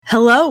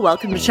Hello,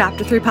 welcome to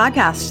Chapter 3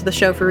 Podcast, the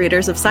show for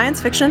readers of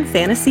science fiction,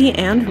 fantasy,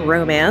 and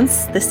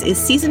romance. This is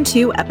Season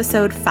 2,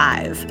 Episode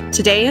 5.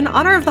 Today, in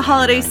honor of the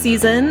holiday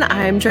season,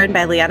 I'm joined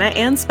by Leanna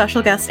and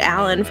special guest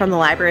Alan from the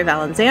Library of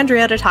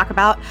Alexandria to talk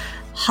about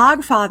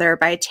Hogfather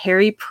by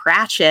Terry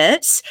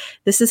Pratchett.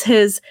 This is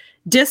his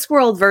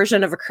Discworld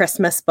version of a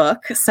Christmas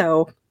book,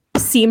 so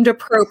seemed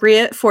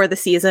appropriate for the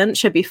season.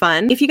 Should be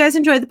fun. If you guys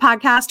enjoyed the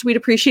podcast, we'd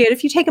appreciate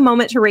if you take a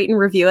moment to rate and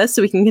review us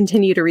so we can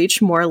continue to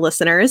reach more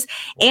listeners.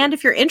 And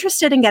if you're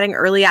interested in getting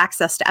early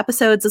access to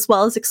episodes as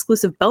well as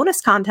exclusive bonus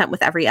content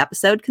with every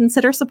episode,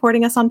 consider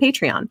supporting us on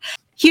Patreon.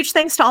 Huge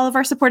thanks to all of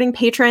our supporting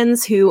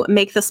patrons who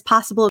make this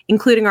possible,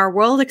 including our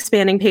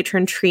world-expanding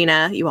patron,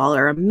 Trina. You all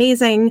are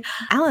amazing.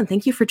 Alan,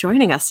 thank you for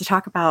joining us to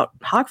talk about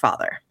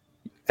Hogfather.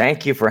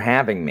 Thank you for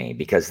having me,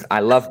 because I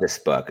love this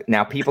book.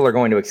 Now, people are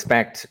going to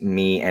expect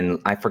me,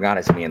 and I forgot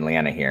it's me and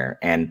Leanna here,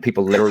 and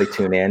people literally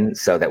tune in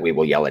so that we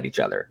will yell at each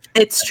other.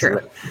 It's true.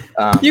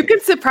 You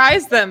can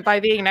surprise them by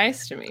being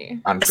nice to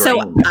me.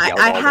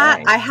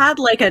 I had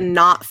like a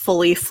not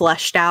fully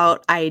fleshed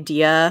out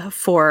idea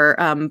for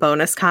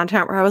bonus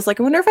content where I was like,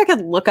 I wonder if I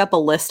could look up a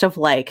list of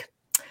like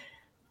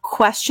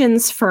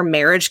questions for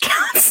marriage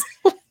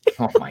counseling.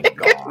 Oh my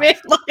God.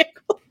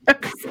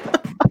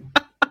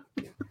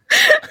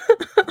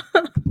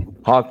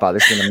 Hogfather,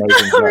 this is an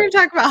amazing book. We're going to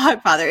talk about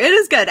Hogfather. It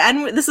is good.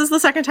 And this is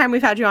the second time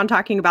we've had you on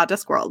talking about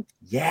Discworld.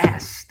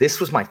 Yes. This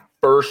was my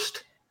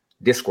first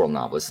Discworld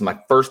novel. This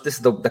is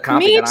the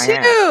copy that I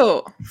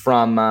have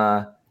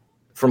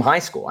from high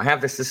school. I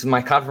have this. This is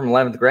my copy from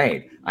 11th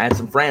grade. I had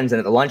some friends, and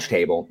at the lunch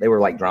table, they were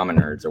like drama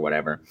nerds or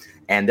whatever.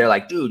 And they're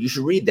like, dude, you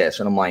should read this.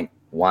 And I'm like,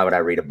 why would I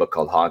read a book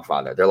called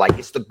Hogfather? They're like,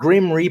 it's the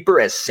Grim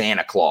Reaper as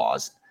Santa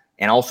Claus.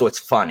 And also it's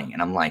funny.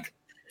 And I'm like,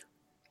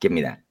 give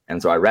me that.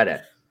 And so I read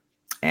it.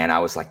 And I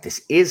was like,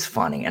 this is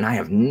funny. And I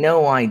have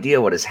no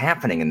idea what is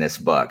happening in this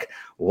book.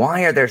 What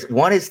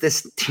is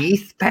this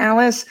teeth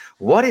palace?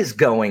 What is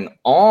going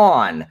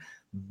on?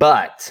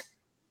 But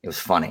it was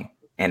funny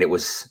and it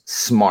was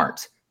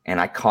smart. And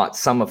I caught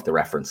some of the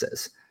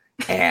references.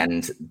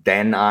 And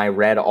then I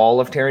read all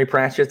of Terry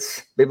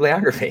Pratchett's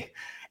bibliography.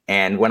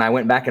 And when I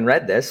went back and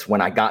read this, when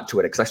I got to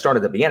it, because I started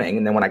at the beginning,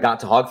 and then when I got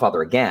to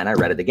Hogfather again, I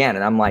read it again.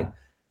 And I'm like,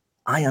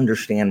 I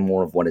understand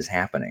more of what is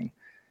happening.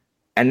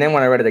 And then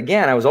when I read it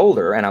again, I was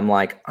older, and I'm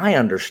like, I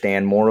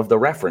understand more of the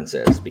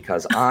references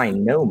because I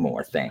know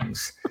more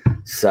things.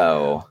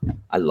 So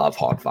I love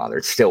Hogfather.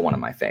 It's still one of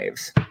my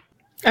faves.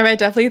 I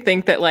definitely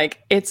think that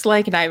it's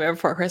like Nightmare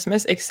Before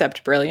Christmas,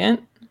 except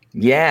brilliant.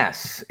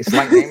 Yes. It's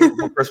like Nightmare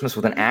Before Christmas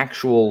with an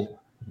actual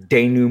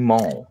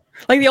denouement.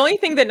 Like the only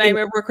thing that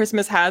Nightmare Before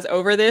Christmas has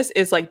over this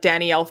is like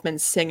Danny Elfman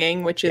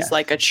singing, which is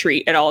like a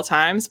treat at all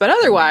times. But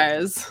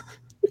otherwise,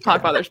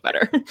 Hogfather's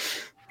better.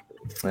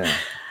 Yeah.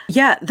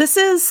 Yeah, this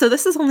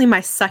is only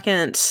my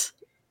second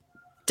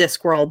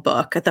Discworld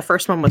book. The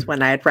first one was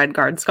when I had read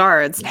Guards,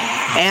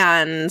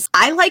 and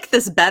I like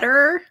this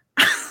better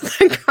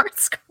than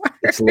Guards.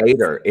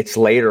 It's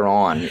later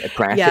on.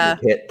 Pratchett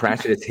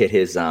has hit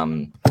his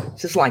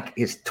this is like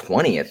his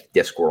 20th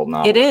Discworld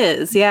novel. It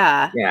is,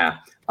 yeah. Yeah.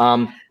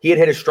 He had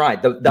hit his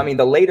stride.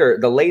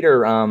 The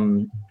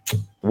later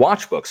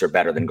Watch books are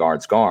better than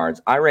Guards.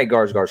 I rate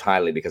Guards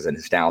highly because of the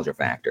nostalgia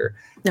factor.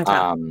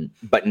 Okay.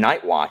 But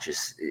Night Watch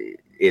is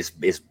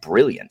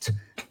brilliant.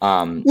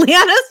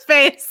 Leanna's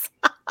face.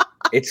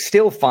 It's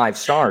still 5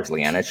 stars,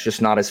 Leanna. It's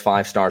just not as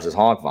 5 stars as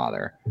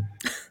Hogfather.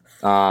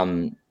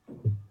 But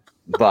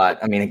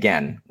I mean,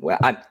 again,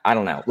 I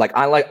don't know. Like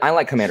I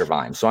like Commander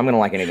Vimes, so I'm gonna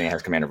like anything that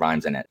has Commander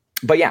Vimes in it.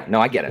 But yeah, no,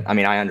 I get it. I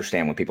mean, I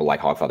understand when people like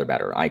Hogfather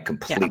better. I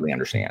completely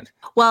understand.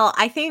 Well,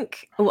 I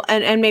think,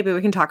 and maybe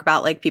we can talk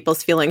about like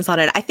people's feelings on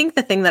it. I think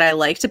the thing that I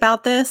liked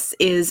about this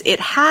is it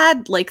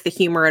had like the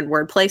humor and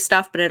wordplay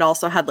stuff, but it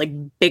also had like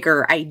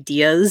bigger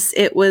ideas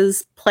it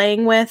was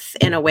playing with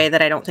in a way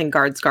that I don't think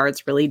Guards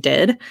really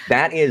did.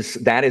 That is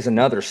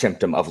another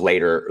symptom of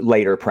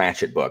later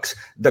Pratchett books.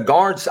 The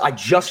Guards, I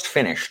just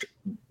finished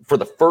for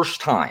the first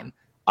time.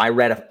 I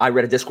read a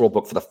Discworld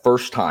book for the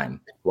first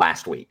time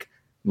last week.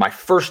 My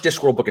first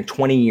Discworld book in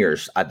 20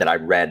 years that I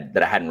read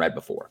that I hadn't read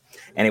before.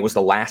 And it was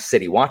the Last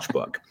City Watch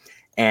book.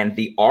 And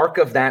the arc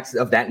of that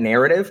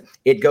narrative,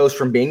 it goes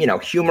from being,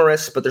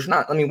 humorous, but there's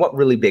not, what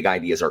really big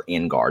ideas are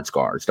in Guards?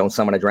 Don't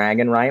summon a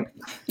dragon, right?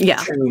 Yeah.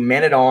 To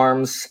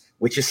Men-at-Arms,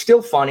 which is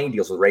still funny,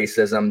 deals with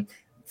racism.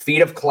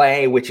 Feet of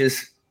Clay, which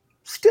is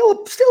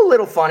still a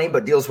little funny,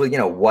 but deals with,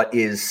 what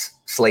is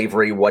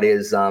slavery? What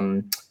is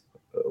alive?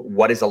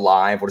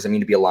 What does it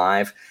mean to be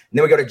alive? And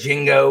then we go to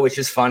Jingo, which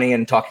is funny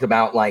and talking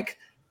about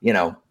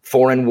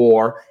foreign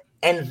war.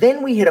 And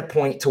then we hit a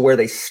point to where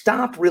they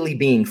stop really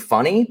being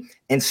funny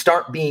and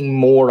start being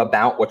more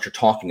about what you're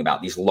talking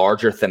about, these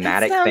larger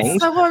thematic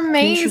things. So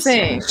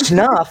amazing.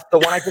 Snuff, the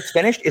one I just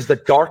finished, is the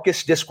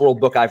darkest Discworld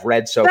book I've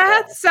read so far.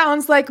 That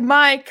sounds like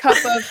my cup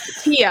of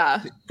tea.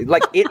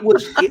 Like it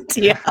was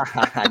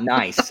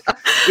nice.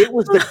 It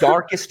was the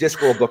darkest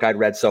Discworld book I'd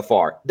read so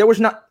far.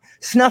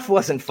 Snuff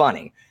wasn't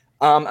funny.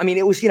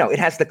 It was, it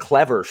has the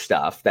clever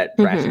stuff that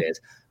Pratchett is.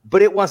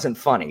 but it wasn't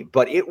funny.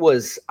 But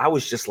I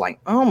was just like,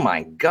 oh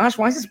my gosh,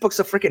 why is this book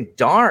so freaking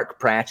dark,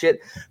 Pratchett?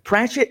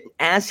 Pratchett,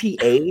 as he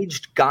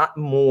aged,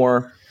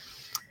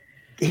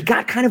 he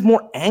got kind of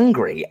more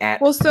angry at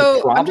the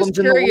problems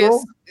in the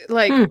world.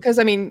 Like, because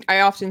I mean, I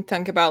often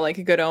think about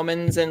like Good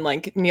Omens and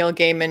like Neil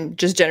Gaiman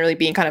just generally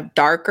being kind of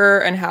darker,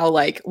 and how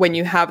like when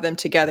you have them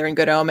together in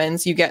Good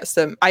Omens, you get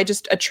some, I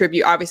just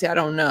attribute, obviously I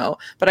don't know,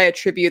 but I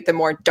attribute the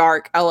more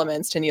dark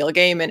elements to Neil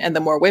Gaiman and the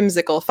more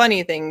whimsical,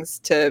 funny things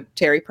to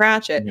Terry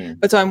Pratchett. Mm-hmm.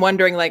 But so I'm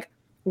wondering, like,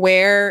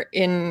 where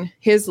in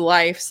his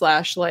life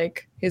 /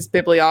 like his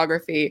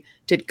bibliography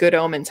did Good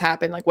Omens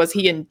happen? Like, was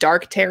he in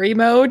dark Terry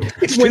mode?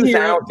 It's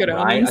 2000, Good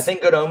Omens? I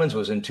think Good Omens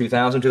was in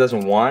 2000,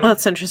 2001. Oh,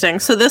 that's interesting.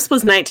 So this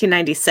was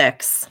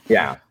 1996.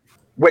 Yeah.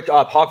 Which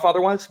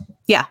Hogfather was?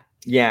 Yeah.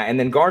 Yeah, and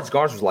then Guards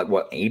was like,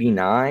 what,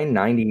 89,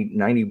 90,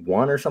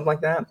 91 or something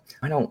like that?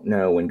 I don't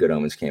know when Good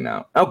Omens came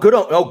out. No. Good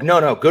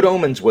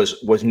Omens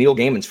was Neil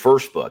Gaiman's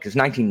first book. It's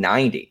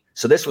 1990.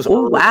 So this was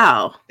early.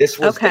 Wow. This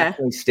was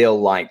definitely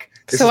still like...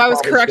 So I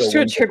was correct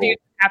to attribute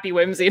Happy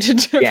Whimsy to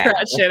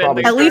Pratchett.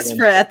 At least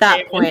at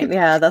that point.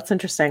 Yeah, that's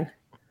interesting.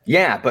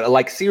 Yeah, but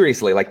like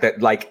seriously, like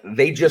that, like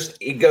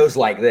it goes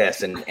like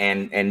this,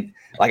 and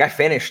like I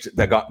finished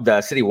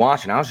the City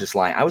Watch, and I was just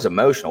like, I was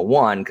emotional.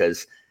 One,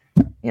 because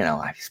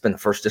it's been the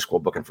first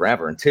Discworld book in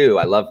forever, and two,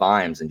 I love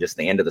Vimes and just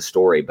the end of the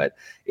story. But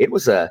it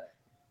was good,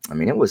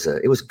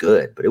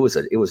 but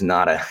it was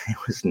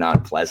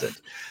not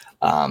pleasant.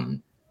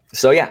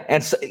 So yeah,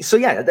 and so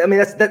yeah, I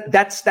mean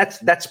that's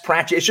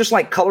Pratchett. It's just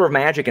like Color of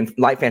Magic and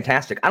Light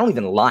Fantastic. I don't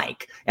even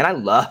like, and I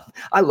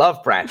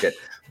love Pratchett,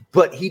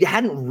 but he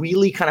hadn't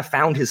really kind of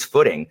found his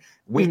footing.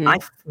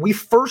 We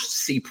first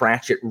see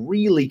Pratchett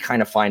really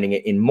kind of finding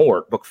it in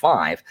Mort, book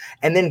 5,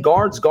 and then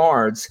Guards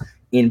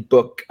in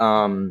book 8.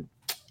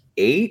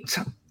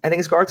 I think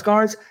it's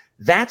Guards.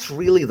 That's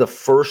really the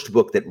first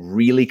book that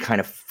really kind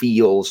of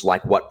feels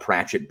like what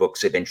Pratchett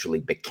books eventually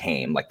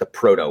became, like the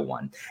proto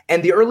one.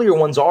 And the earlier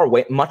ones are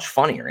much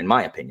funnier, in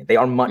my opinion. They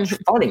are much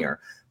funnier,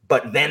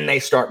 but then they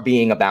start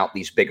being about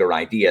these bigger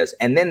ideas,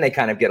 and then they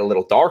kind of get a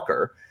little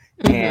darker.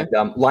 And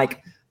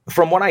like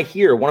from what I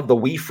hear, one of the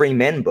We Free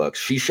Men books,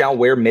 She Shall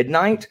Wear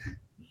Midnight,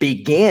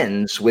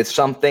 begins with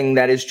something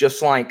that is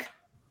just like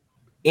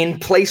in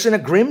place in a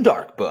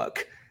grimdark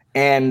book.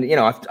 And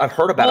I've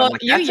heard about it.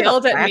 Like, you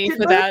yelled at me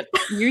for that.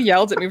 You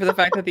yelled at me for the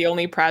fact that the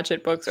only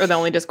Pratchett books, or the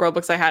only Discworld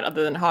books I had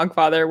other than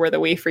Hogfather, were the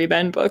We Free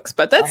Men books.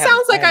 But that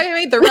sounds like I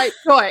made the right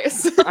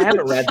choice. I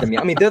haven't read them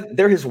yet. I mean,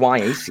 they're his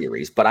YA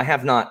series, but I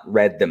have not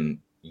read them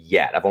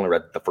yet. I've only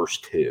read the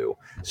first 2,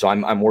 so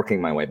I'm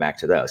working my way back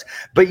to those.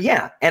 But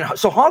yeah, and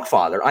so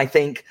Hogfather, I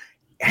think,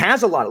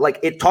 has a lot, like,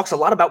 it talks a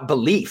lot about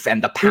belief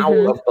and the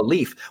power of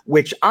belief,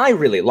 which I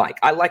really like.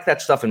 I like that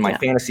stuff in my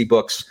fantasy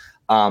books.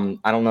 I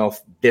don't know if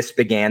this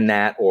began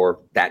that or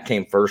that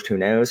came first, who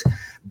knows?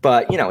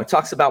 But, it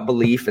talks about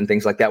belief and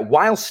things like that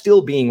while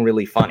still being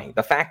really funny.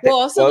 The fact that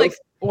also, like,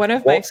 one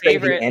of my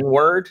favorite the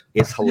N-word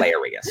is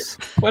hilarious.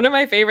 One of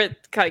my favorite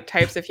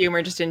types of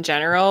humor just in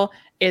general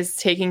is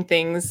taking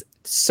things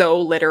so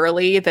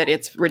literally that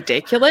it's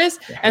ridiculous.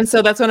 And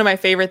so that's one of my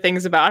favorite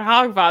things about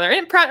Hogfather.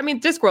 And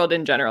Discworld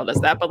in general does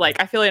that, but like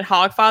I feel in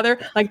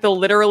Hogfather, like the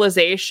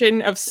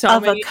literalization of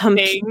many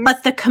things.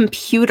 But the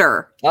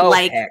computer. Oh,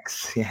 like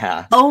Hex.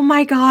 Yeah. Oh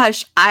my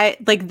gosh.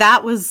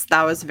 That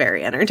was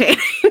very entertaining.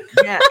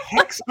 Yeah,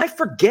 Hex. I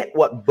forget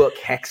what book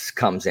Hex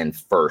comes in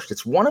first.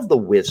 It's one of the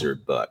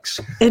wizard books.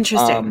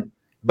 Interesting.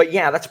 But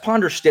yeah, that's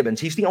Ponder Stibbons.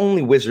 He's the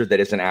only wizard that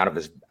isn't out of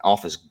his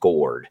office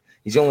gourd.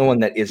 He's the only one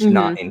that is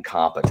not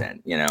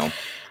incompetent,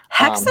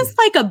 Hex is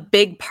like a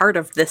big part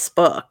of this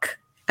book,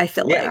 I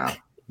feel like.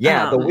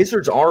 Yeah, the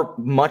wizards are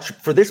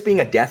for this being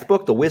a death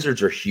book, the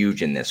wizards are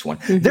huge in this one.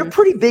 They're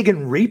pretty big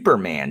in Reaper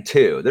Man,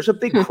 too. There's a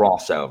big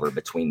crossover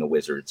between the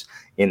wizards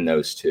in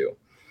those two.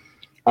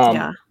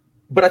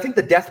 But I think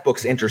the death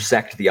books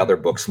intersect the other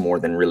books more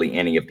than really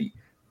any of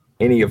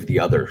the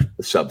other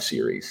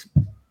sub-series.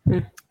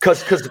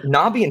 Because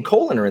Nobby and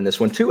Colin are in this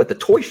one, too, at the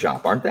toy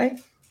shop, aren't they?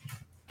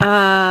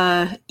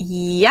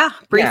 Yeah,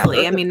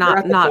 briefly. Yeah,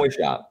 not toy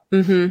shop.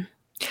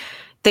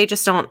 They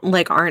just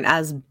aren't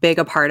as big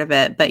a part of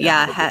it. But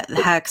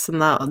Hex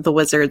and the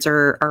wizards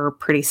are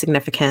pretty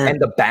significant. And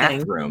the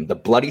bathroom, the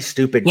bloody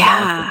stupid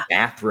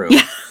bathroom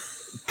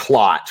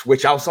plot,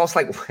 which I was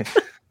also like,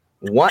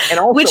 what? And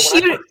also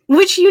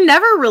which you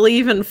never really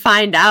even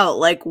find out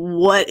like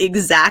what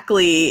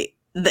exactly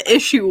the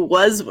issue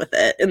was with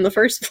it in the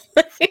first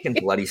place. Fucking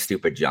bloody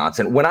stupid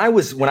Johnson. When I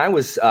was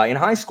in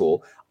high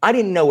school, I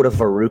didn't know what a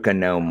Veruca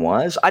gnome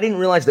was. I didn't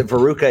realize that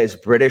Veruca is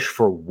British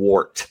for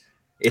wart.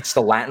 It's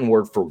the Latin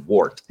word for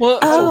wart. Well,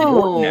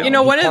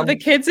 one of the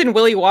kids in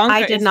Willy Wonka.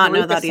 I did not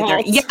know that either.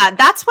 Yeah,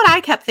 that's what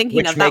I kept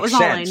thinking of. That was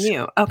all I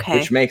knew. Okay,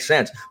 which makes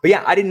sense. But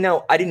yeah, I didn't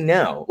know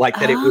like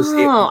that. It was.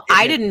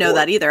 I didn't know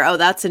that either. Oh,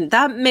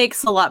 that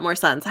makes a lot more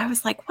sense. I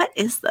was like, what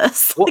is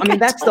this? Well, like,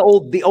 that's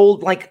the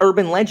old like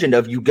urban legend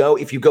of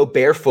if you go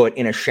barefoot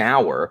in a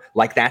shower,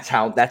 like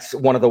that's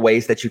one of the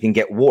ways that you can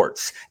get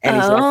warts. And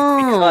he's like,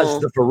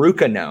 because the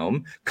Veruca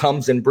gnome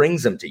comes and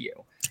brings them to you.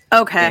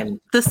 Okay. And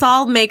this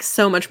all makes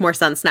so much more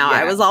sense now. Yeah.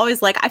 I was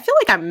always like, I feel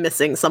like I'm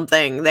missing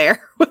something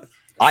there.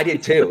 I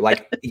did too.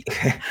 Like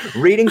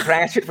reading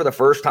Pratchett for the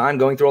first time,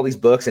 going through all these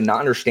books and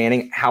not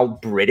understanding how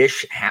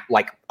British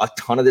like a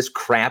ton of this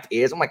crap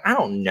is. I'm like, I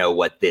don't know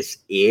what this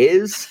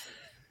is.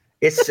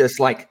 It's just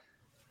like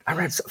I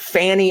read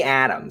Fanny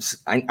Adams.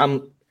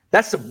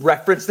 That's a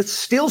reference that's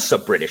still so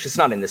British. It's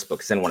not in this book.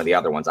 It's in one of the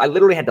other ones. I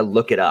literally had to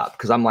look it up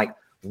because I'm like,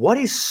 what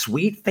is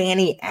Sweet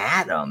Fanny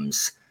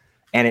Adams?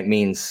 And it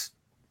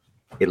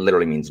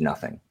literally means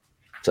nothing.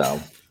 So.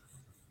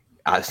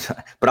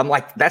 But I'm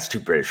like, that's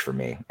too British for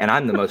me. And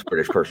I'm the most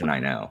British person I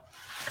know.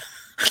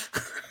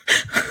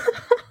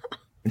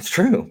 It's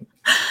true.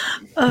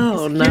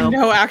 Oh, no.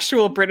 No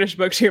actual British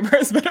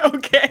booktubers, but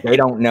okay. They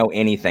don't know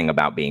anything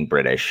about being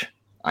British.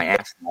 I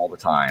ask them all the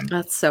time.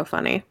 That's so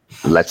funny.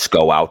 Let's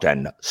go out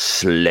and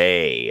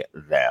slay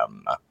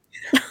them.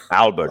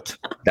 Albert,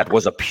 that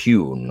was a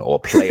pun or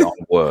play on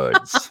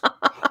words.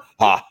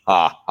 Ha,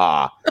 ha,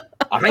 ha.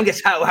 I think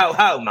it's ho, ho,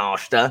 ho,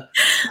 master.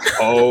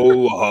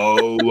 Ho,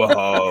 ho,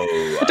 ho.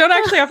 I don't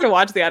actually have to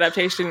watch the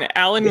adaptation.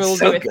 Alan will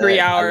do a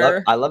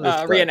 3-hour I love this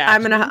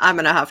reenactment. I'm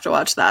gonna have to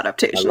watch the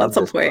adaptation at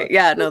some point.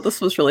 Yeah, no,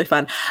 this was really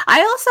fun.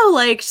 I also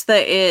liked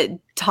that it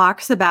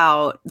talks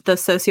about the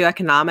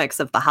socioeconomics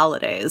of the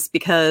holidays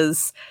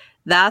because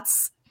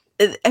that's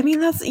a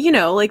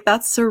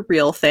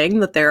real thing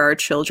that there are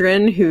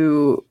children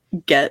who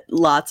get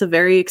lots of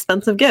very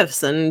expensive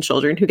gifts and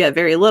children who get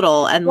very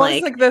little. And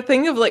it's like the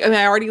thing of like,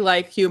 I already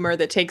like humor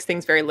that takes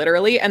things very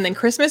literally. And then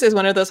Christmas is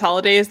one of those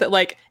holidays that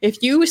like,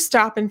 if you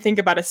stop and think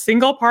about a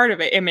single part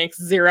of it, it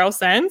makes zero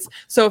sense.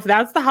 So if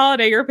that's the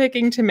holiday you're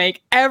picking to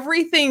make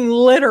everything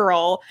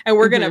literal and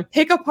we're going to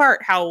pick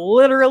apart how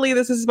literally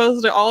this is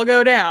supposed to all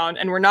go down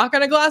and we're not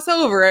going to gloss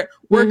over it,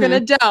 we're going to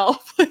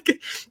delve.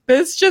 Like,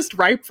 this just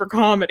ripe for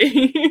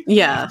comedy.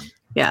 Yeah.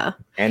 Yeah.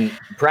 And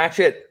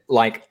Pratchett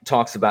like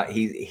talks about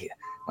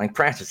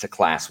Pratchett's a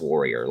class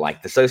warrior.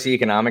 Like the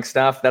socioeconomic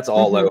stuff, that's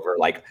all over.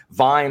 Like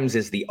Vimes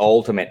is the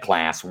ultimate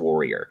class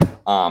warrior.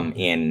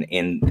 In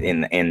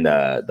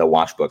the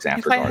Watch books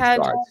after Dark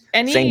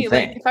starts. Same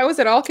thing. If I was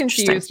at all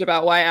confused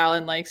about why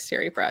Alan likes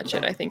Terry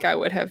Pratchett, I think I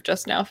would have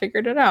just now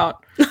figured it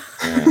out. Yeah.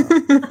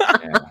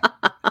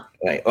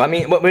 I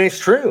mean, it's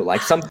true.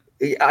 Like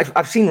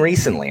I've seen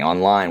recently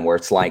online where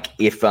it's like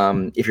if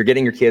you're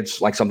getting your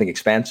kids like something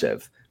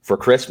expensive for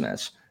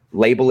Christmas,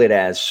 label it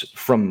as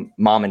from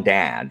mom and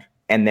dad,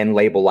 and then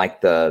label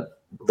like the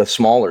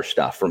smaller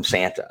stuff from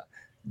Santa.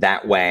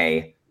 That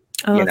way,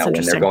 when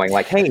they're going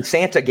like, "Hey,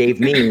 Santa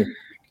gave me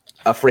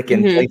a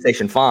freaking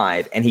PlayStation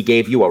 5, and he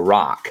gave you a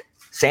rock."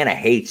 Santa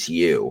hates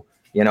you.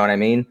 You know what I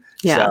mean?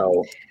 Yeah.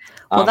 So,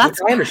 I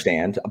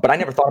understand, but I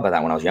never thought about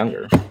that when I was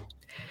younger.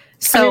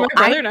 So my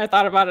brother and I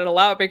thought about it a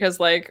lot because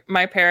like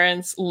my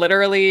parents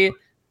literally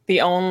the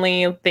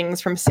only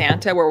things from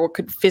Santa where we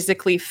could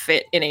physically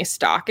fit in a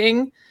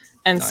stocking.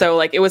 And so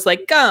like it was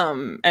like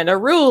gum and a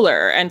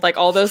ruler and like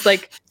all those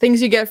like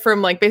things you get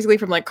from like basically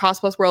from like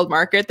Cost Plus World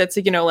Market. That's,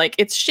 like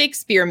it's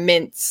Shakespeare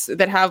mints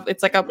that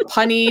it's like a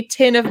punny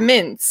tin of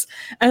mints.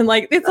 And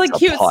like it's like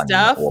cute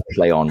stuff. Or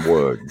play on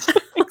words.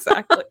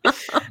 Exactly.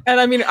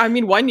 And I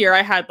mean, one year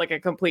I had like a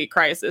complete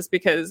crisis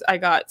because I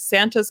got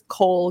Santa's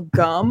Coal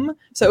gum.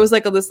 So it was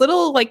like this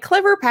little like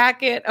clever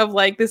packet of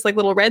like this like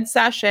little red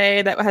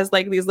sachet that has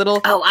like these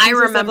little I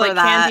remember of, like,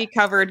 that candy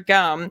covered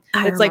gum.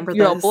 It's like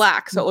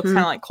black, so it looks kind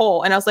of like coal.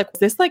 And I was like, is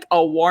this like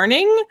a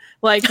warning?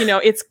 Like,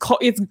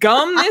 it's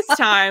gum this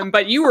time,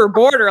 but you were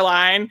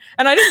borderline.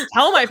 And I didn't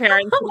tell my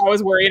parents that I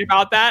was worried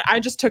about that. I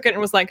just took it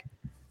and was like,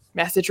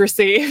 message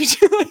received.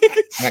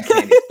 I got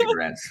candy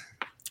cigarettes.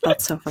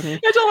 That's so funny.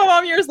 I told my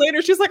mom years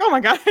later, she's like, oh my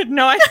God, I had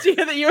no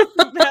idea that you would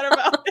think that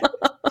about it.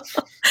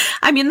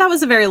 I mean, that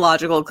was a very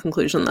logical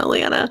conclusion though,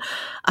 Leanna.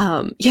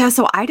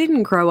 So I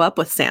didn't grow up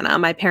with Santa.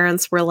 My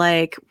parents were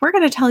like, we're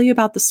going to tell you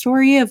about the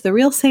story of the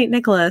real St.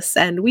 Nicholas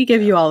and we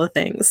give you all the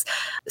things.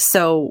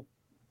 So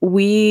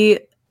we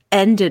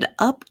ended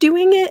up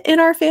doing it in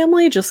our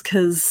family just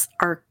because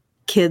our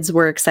kids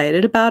were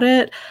excited about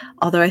it.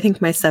 Although I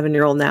think my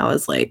 7-year-old now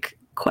is like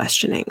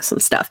questioning some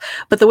stuff.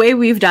 But the way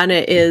we've done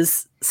it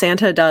is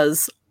Santa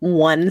does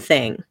one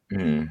thing.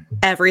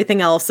 Everything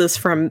else is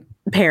from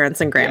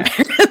parents and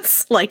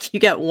grandparents. Like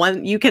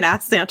you can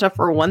ask Santa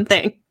for one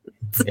thing.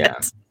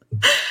 That's it.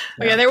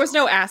 There was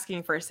no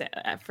asking for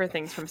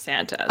things from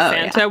Santa.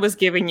 Santa was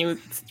giving you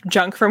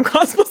junk from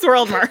Cost Plus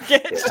World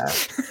Market.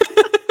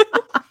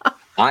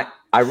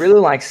 I really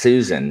like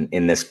Susan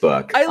in this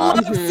book. I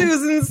love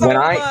Susan so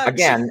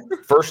much.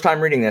 First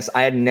time reading this,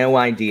 I had no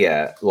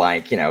idea.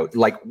 Like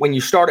when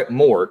you start at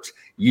Mort,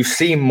 you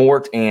see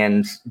Mort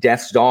and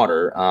Death's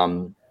daughter,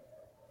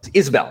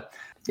 Isabel,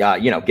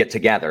 get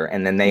together,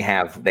 and then they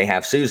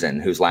have Susan,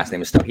 whose last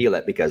name is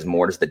Stohilet because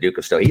Mort is the Duke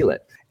of Stohilet.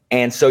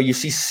 And so you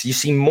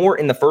see Mort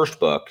in the first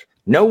book.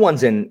 No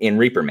one's in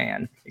Reaper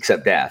Man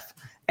except Death.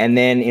 And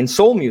then in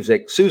soul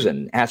music,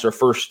 Susan has her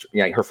first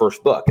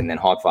book, and then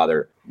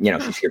Hogfather,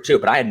 she's here too.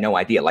 But I had no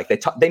idea. Like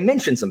they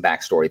mentioned some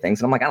backstory things,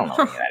 and I'm like, I don't know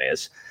what any of that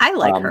is. I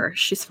like her.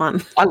 She's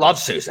fun. I love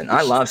Susan.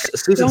 I love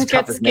Susan. Don't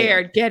get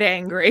scared. Get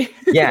angry.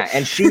 Yeah,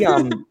 and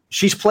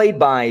she's played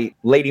by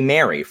Lady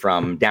Mary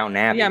from Downton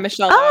Abbey. Yeah,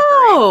 Michelle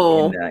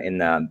Dockery in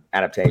the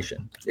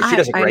adaptation. She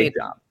does a great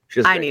job.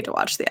 I need to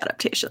watch the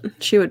adaptation.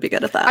 She would be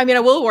good at that. I mean, I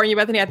will warn you,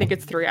 Bethany, I think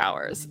it's 3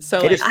 hours.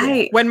 So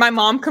when my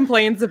mom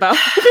complains about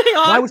being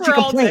on, why would she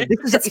complain?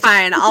 It's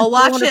fine. I'll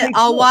watch it.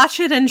 I'll watch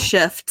it in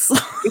shifts.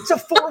 It's a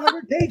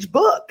 400-page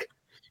book.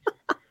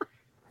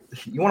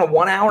 You want a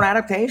 1-hour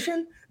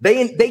adaptation?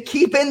 They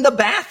keep in the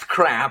bath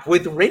crap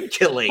with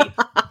Ridcully.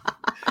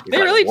 They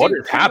really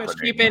do pretty much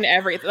keep in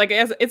everything. Like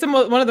it's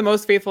one of the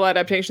most faithful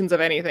adaptations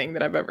of anything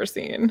that I've ever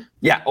seen.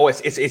 Yeah. Oh,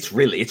 it's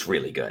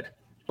really good.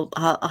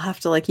 I'll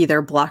have to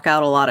either block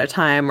out a lot of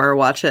time or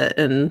watch it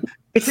in.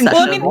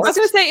 Well, I mean, I was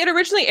gonna say it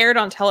originally aired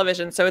on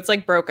television, so it's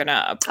broken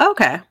up.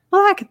 Okay,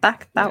 well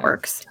that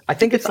works. I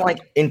think it's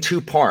in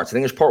 2 parts. I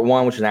think there's part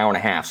 1, which is an hour and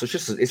a half. So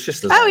it's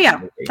just. Oh yeah,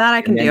 that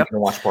I can do. You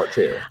can watch part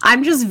 2.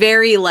 I'm just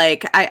very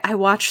I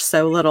watch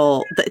so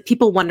little.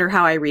 People wonder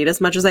how I read as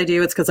much as I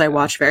do. It's because I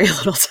watch very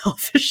little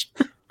television.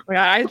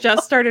 Yeah, I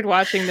just started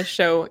watching the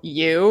show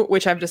You,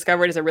 which I've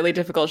discovered is a really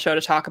difficult show to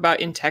talk about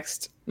in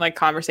text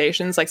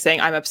conversations, saying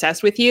I'm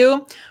obsessed with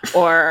you,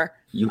 or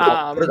you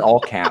put it all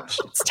caps.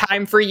 It's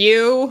time for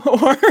you,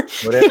 or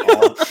put it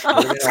all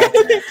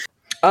caps.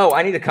 Oh,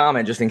 I need to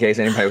comment just in case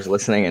anybody was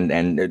listening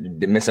and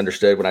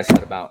misunderstood what I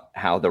said about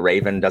how the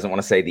Raven doesn't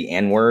want to say the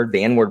N-word.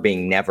 The N-word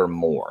being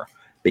nevermore,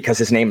 because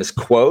his name is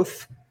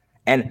Quoth.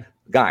 And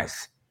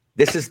guys,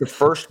 this is the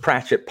first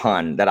Pratchett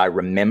pun that I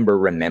remember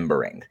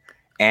remembering.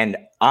 And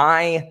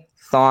I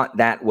thought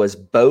that was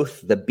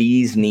both the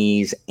bee's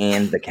knees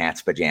and the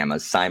cat's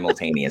pajamas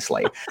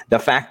simultaneously. The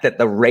fact that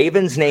the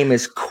Raven's name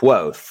is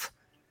Quoth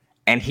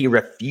and he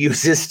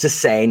refuses to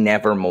say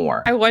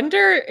nevermore. I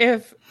wonder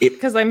if,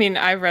 because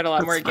I've read a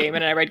lot more Gaiman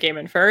and I read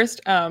Gaiman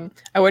first. I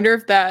wonder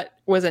if that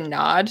was a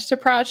nod to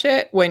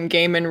Pratchett when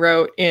Gaiman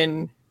wrote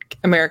in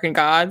American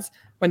Gods,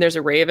 when there's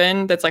a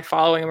raven that's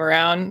following him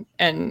around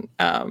and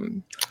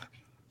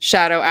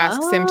Shadow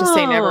asks him to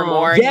say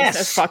nevermore. And he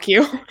says, fuck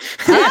you.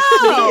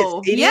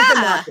 It is a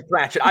nod to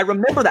Pratchett. I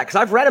remember that because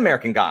I've read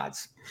American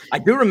Gods. I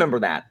do remember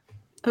that.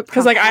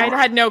 Because I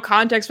had no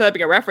context for that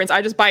being a reference.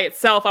 I just by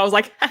itself, I was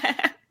like,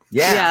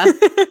 yeah.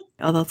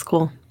 Oh, that's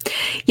cool.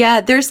 Yeah,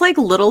 there's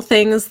little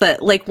things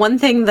that one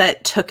thing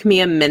that took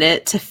me a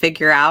minute to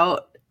figure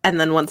out. And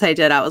then once I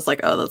did, I was like,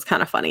 oh, that's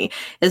kind of funny,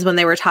 is when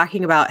they were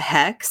talking about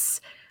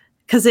Hex.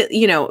 Because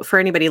for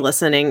anybody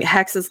listening,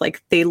 Hex is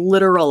they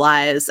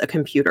literalize a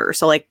computer.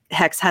 So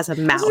Hex has a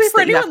mouse.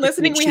 For anyone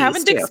listening, we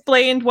haven't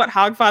explained what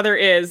Hogfather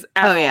is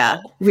at all.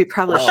 Yeah, we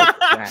probably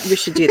should. We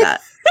should do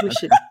that. We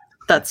should.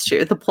 That's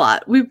true. The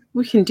plot. We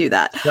can do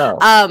that. No.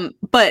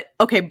 But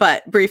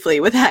briefly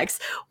with Hex,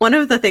 one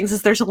of the things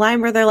is there's a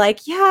line where they're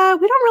like, yeah,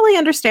 we don't really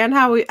understand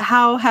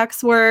how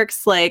Hex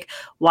works,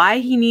 why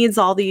he needs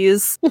all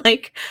these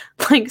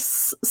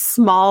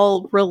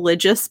small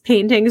religious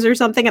paintings or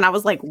something. And I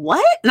was like,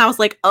 what? And I was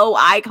like, oh,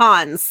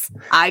 icons.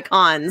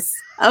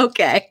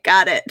 Okay,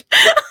 got it.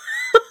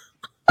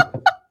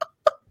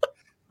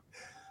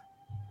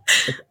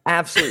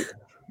 Absolutely.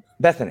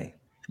 Bethany,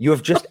 you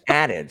have just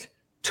added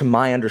to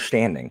my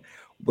understanding.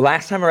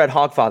 Last time I read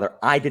Hogfather,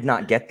 I did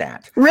not get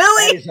that.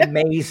 Really? That is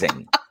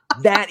amazing.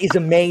 That is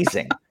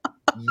amazing.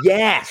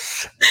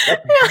 Yes.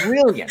 That's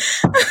brilliant.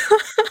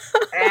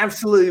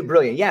 Absolutely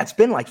brilliant. Yeah, it's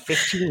been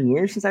 15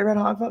 years since I read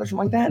Hogfather, something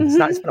like that.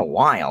 Mm-hmm. It's been a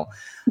while.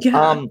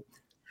 Yeah.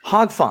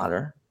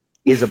 Hogfather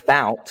is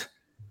about,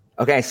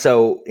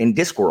 so in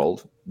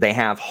Discworld, they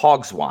have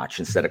Hogswatch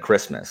instead of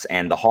Christmas.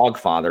 And the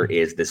Hogfather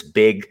is this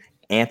big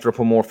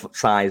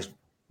anthropomorphized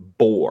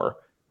boar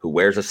who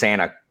wears a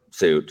Santa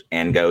suit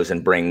and goes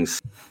and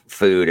brings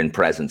food and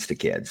presents to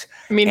kids.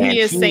 He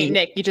is Saint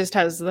Nick. He just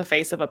has the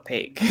face of a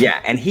pig. Yeah,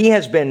 and he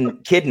has been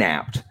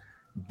kidnapped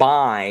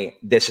by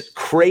this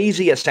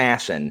crazy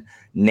assassin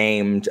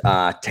named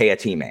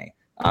Teatime.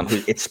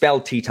 It's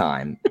spelled tea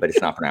time, but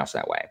it's not pronounced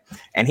that way.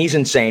 And he's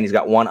insane. He's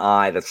got one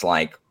eye that's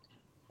like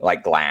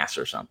glass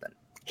or something.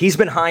 He's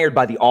been hired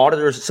by the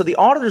auditors. So the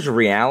auditors of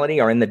reality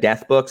are in the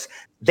death books.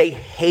 They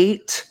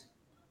hate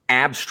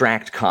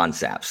abstract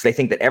concepts. They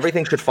think that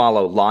everything should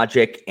follow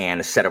logic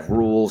and a set of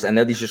rules, and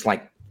they're these just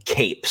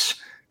capes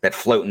that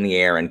float in the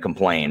air and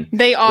complain.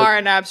 They are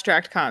an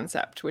abstract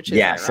concept, which is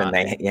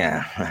ironic.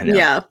 I know.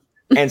 Yeah.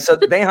 And so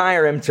they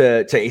hire him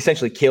to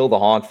essentially kill the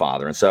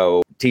Hogfather. And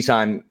so Tea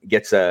Time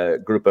gets a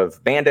group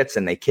of bandits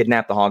and they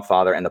kidnap the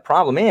Hogfather. And the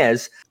problem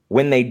is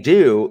when they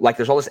do,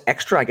 there's all this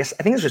extra, I think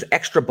there's just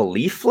extra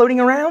belief floating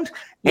around.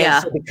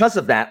 And so because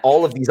of that,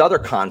 all of these other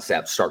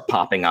concepts start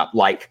popping up,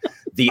 like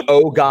the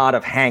god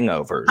of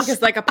hangovers.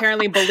 Because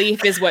apparently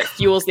belief is what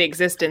fuels the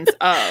existence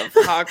of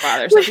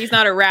Hogfather. So if he's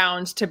not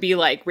around to be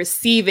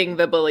receiving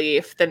the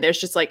belief, then there's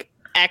just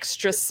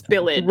extra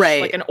spillage,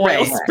 like an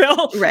oil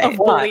spill of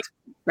belief.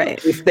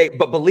 Right.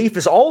 But belief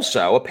is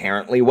also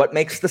apparently what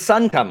makes the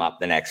sun come up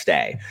the next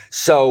day.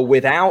 So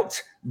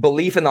without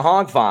belief in the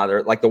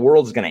Hogfather, like the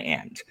world's going to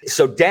end.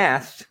 So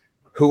Death,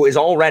 who is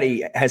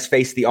already has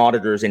faced the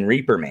auditors in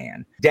Reaper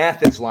Man,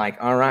 Death is like,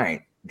 all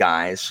right,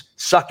 guys,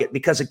 suck it.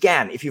 Because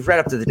again, if you've read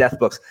up to the Death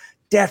books,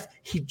 Death,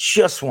 he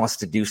just wants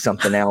to do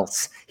something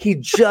else. He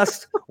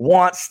just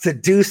wants to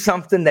do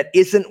something that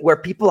isn't where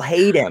people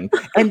hate him.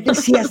 And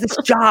he has this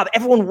job.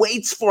 Everyone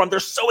waits for him. They're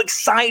so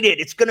excited.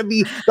 It's going to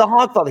be the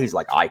Hogfather. He's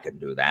like, I can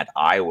do that.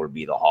 I will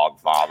be the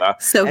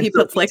Hogfather. So he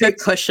puts like a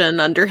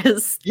cushion under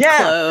his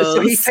clothes.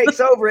 So he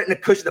takes over it, and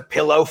the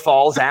pillow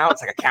falls out.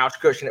 It's like a couch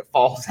cushion. It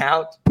falls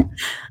out.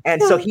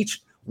 And so he's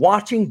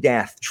watching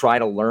Death try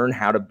to learn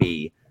how to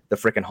be the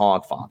freaking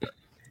Hogfather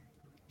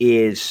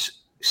is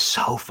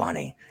so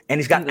funny. And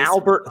he's got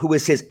Albert, who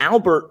is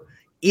Albert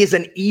is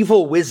an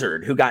evil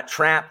wizard who got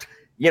trapped.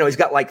 He's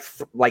got like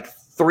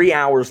 3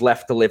 hours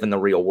left to live in the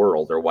real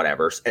world or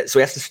whatever. So he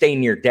has to stay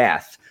near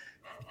Death.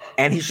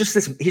 And he's just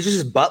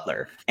this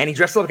butler, and he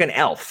dresses like an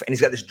elf, and he's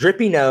got this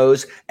drippy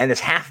nose and this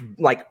half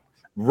like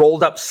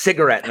rolled up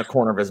cigarette in the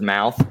corner of his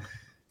mouth,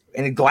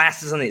 and his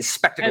glasses and his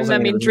spectacles.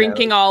 And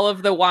drinking all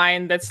of the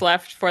wine that's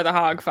left for the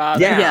Hogfather.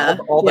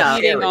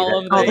 Eating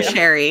all the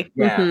sherry.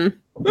 Yeah. Mm-hmm.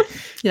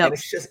 Yeah.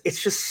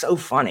 It's just so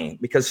funny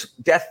because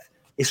Death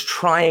is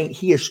trying.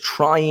 He is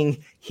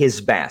trying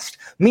his best.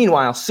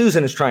 Meanwhile,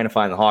 Susan is trying to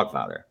find the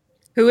Hogfather.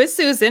 Who is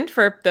Susan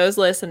for those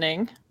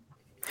listening?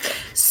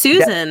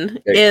 Susan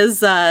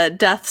is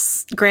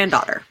Death's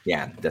granddaughter.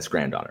 Yeah, Death's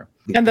granddaughter.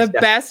 And the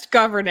best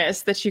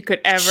governess that you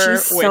could ever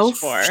wish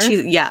for.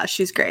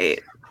 She's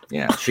great.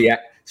 Yeah,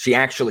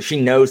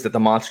 she knows that the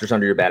monsters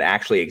under your bed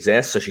actually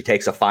exist, so she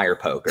takes a fire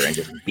poker and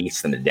just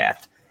beats them to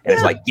death. And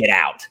it's like, get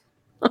out.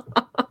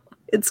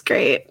 It's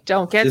great.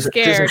 Don't get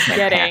scared.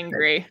 Get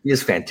angry. She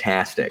is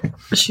fantastic.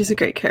 She's a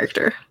great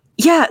character.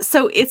 Yeah,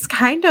 so it's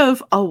kind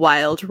of a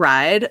wild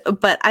ride,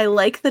 but I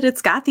like that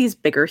it's got these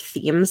bigger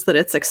themes that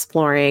it's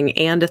exploring,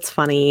 and it's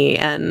funny,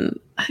 and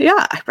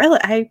yeah,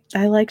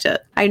 I liked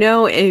it. I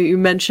know you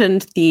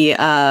mentioned the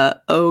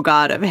oh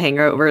god of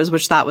hangovers,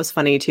 which that was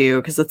funny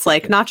too, because it's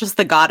like not just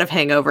the god of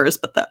hangovers,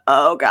 but the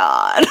oh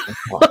god.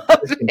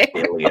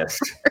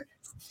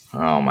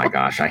 Oh my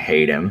gosh, I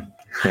hate him.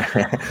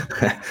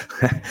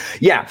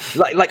 Yeah,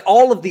 like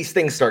all of these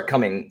things start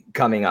coming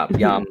up. They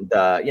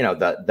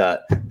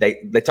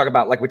talk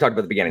about, like we talked about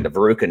at the beginning, the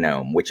Veruca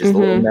gnome, which is the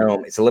little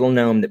gnome. It's a little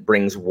gnome that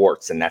brings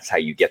warts, and that's how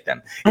you get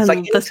them. It's like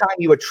anytime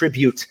you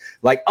attribute,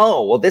 like,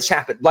 oh well, this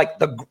happened. Like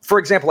for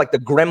example, like the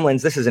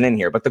gremlins. This isn't in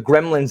here, but the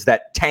gremlins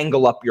that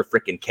tangle up your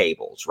freaking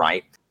cables,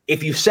 right?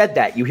 If you said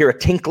that, you hear a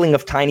tinkling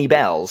of tiny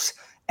bells,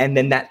 and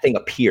then that thing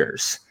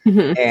appears,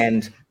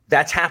 and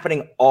that's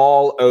happening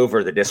all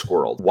over the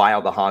Discworld while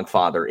the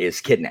Hogfather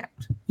is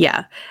kidnapped.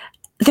 Yeah.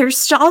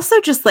 There's also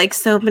just like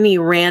so many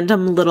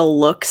random little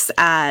looks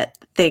at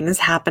things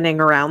happening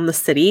around the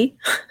city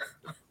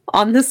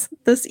on this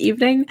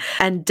evening.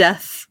 And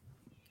Death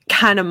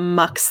kind of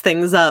mucks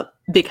things up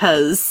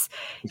because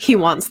he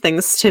wants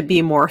things to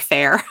be more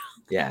fair.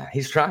 Yeah,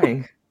 he's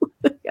trying.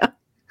 Yeah.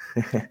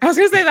 I was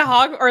going to say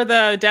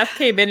the Death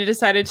came in and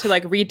decided to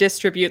like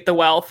redistribute the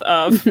wealth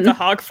of the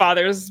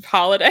Hogfather's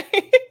holiday.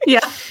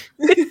 Yeah,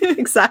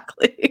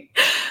 exactly.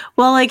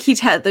 Well, like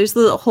there's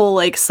the whole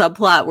like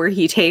subplot where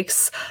he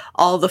takes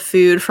all the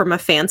food from a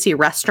fancy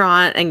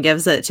restaurant and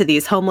gives it to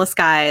these homeless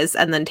guys,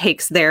 and then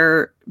takes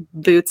their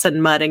boots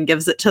and mud and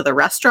gives it to the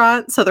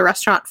restaurant. So the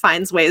restaurant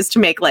finds ways to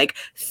make like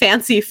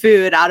fancy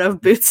food out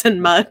of boots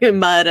and mud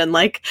and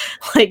like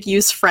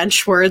use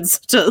French words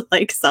to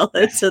like sell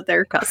it to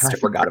their customers. I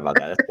forgot about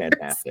that.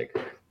 That's fantastic.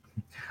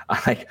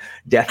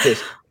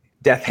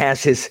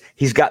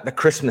 He's got the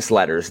Christmas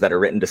letters that are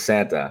written to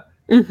Santa.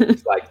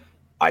 It's like,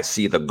 I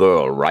see the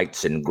girl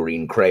writes in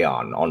green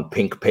crayon on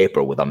pink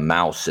paper with a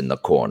mouse in the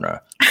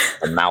corner.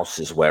 The mouse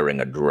is wearing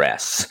a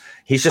dress.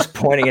 He's just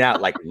pointing it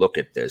out like, look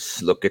at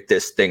this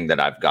thing that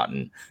I've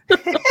gotten.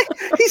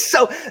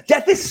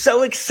 Death is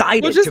so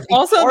excited. Which is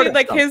also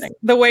like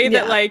the way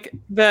that like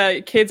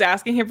the kids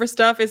asking him for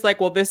stuff is like,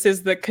 well, this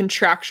is the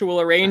contractual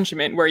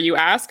arrangement where you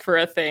ask for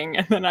a thing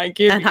and then I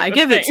give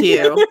it to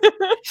you.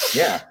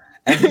 Yeah.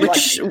 And he's like,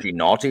 is she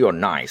naughty or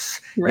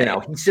nice? Right.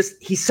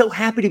 He's so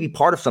happy to be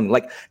part of something.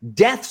 Like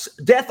Death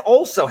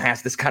also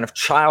has this kind of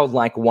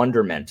childlike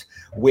wonderment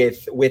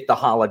with the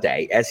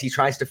holiday as he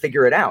tries to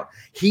figure it out.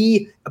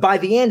 He, by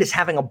the end, is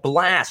having a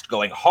blast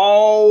going,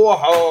 ho,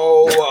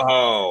 ho,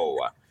 ho.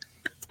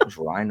 Just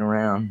riding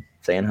around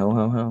saying ho,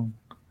 ho, ho.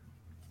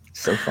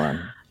 So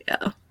fun.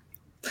 Yeah.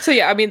 So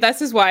yeah, I mean,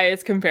 this is why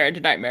it's compared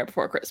to Nightmare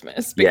Before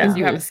Christmas, because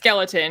you have a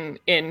skeleton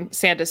in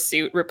Santa's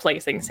suit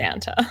replacing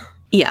Santa.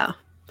 Yeah.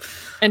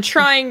 And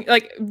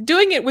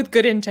doing it with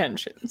good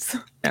intentions.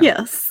 Yeah.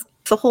 Yes.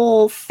 The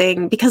whole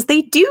thing, because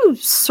they do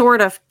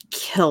sort of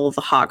kill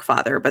the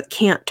Hogfather, but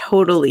can't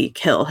totally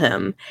kill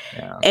him.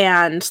 Yeah.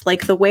 And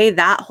like the way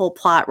that whole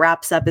plot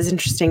wraps up is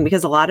interesting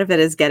because a lot of it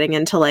is getting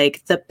into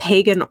like the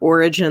pagan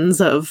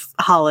origins of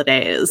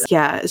holidays.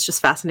 Yeah, it's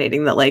just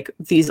fascinating that like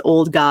these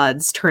old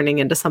gods turning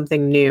into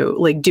something new,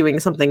 like doing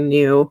something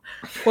new.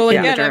 Well,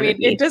 again, I mean,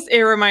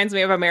 it reminds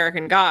me of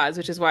American Gods,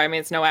 which is why, I mean,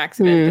 it's no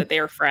accident that they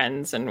are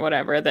friends and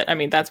whatever. That, I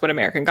mean, that's what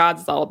American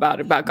Gods is all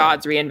about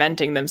gods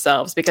reinventing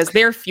themselves because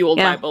they're fueled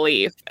by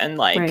belief. And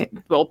like,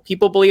 well,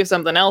 people believe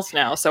something else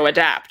now, so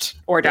adapt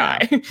or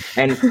die.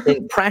 And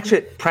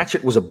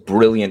Pratchett was a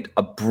brilliant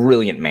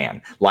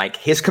man. Like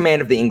his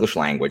command of the English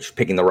language,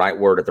 picking the right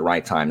word at the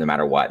right time, no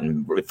matter what,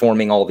 and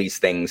forming all these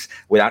things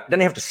doesn't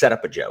have to set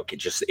up a joke.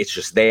 It's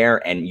just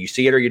there, and you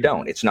see it or you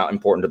don't. It's not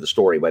important to the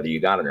story whether you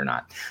got it or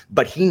not.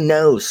 But he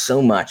knows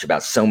so much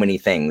about so many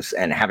things,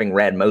 and having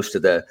read most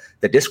of the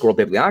Discworld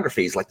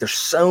bibliographies, like there's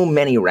so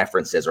many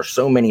references or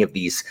so many of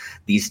these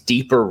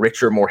deeper,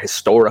 richer, more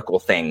historical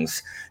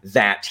things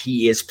that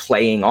he is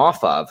playing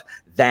off of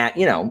that,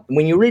 you know,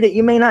 when you read it,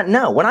 you may not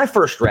know. When I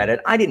first read it,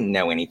 I didn't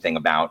know anything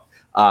about,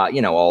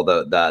 all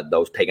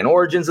those pagan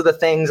origins of the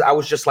things. I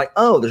was just like,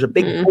 oh, there's a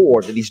big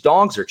board that these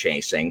dogs are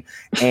chasing,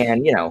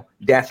 and you know,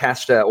 Death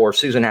has to, or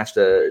Susan has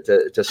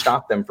to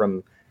stop them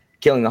from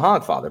killing the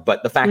Hogfather.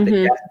 But the fact that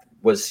Death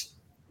was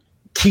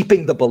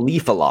keeping the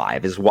belief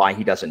alive is why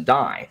he doesn't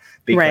die,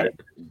 because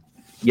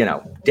you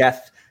know,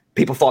 Death.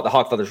 People thought the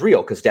Hogfather's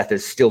real because Death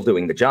is still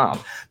doing the job.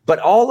 But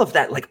all of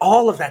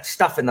that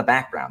stuff in the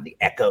background, the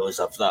echoes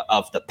of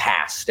the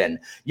past, and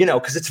you know,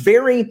 because it's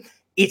very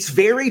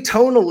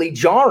tonally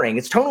jarring.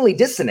 It's tonally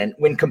dissonant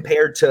when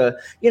compared to,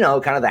 you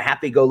know, kind of the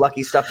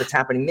happy-go-lucky stuff that's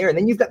happening there. And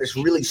then you've got this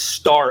really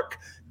stark,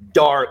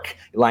 dark,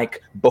 like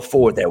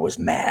before there was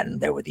man,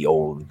 there were the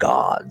old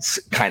gods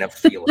kind of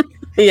feeling.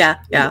 Yeah.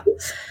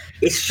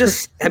 It's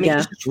just, I mean,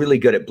 he's just really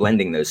good at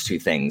blending those two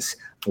things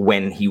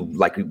when he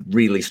like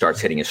really starts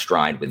hitting his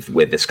stride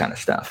with this kind of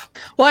stuff.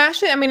 Well,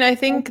 actually, I mean, I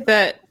think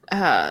that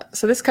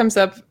so this comes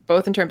up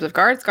both in terms of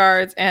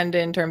Guards and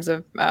in terms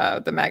of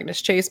the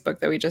Magnus Chase book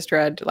that we just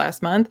read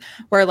last month,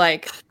 where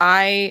like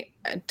I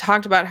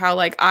talked about how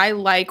like I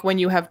like when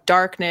you have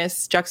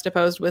darkness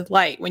juxtaposed with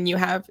light, when you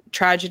have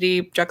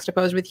tragedy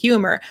juxtaposed with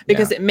humor,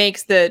 because it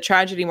makes the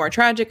tragedy more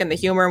tragic and the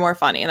humor more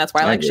funny. And that's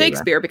why I like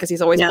Shakespeare, because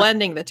he's always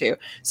blending the two.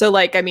 So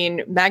like, I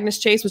mean, Magnus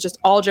Chase was just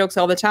all jokes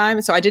all the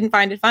time, so I didn't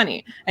find it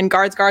funny. And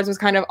Guards was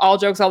kind of all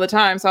jokes all the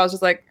time, so I was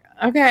just like,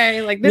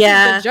 okay, like this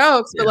is the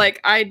jokes, but like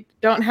I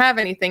don't have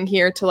anything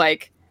here to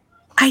like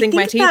sink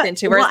my teeth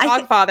into. Whereas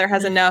Hogfather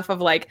has enough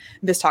of like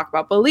this talk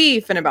about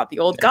belief and about the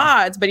old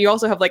gods, but you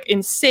also have like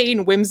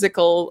insane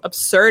whimsical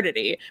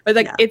absurdity. But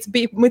like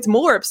it's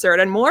more absurd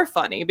and more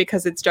funny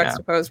because it's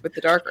juxtaposed with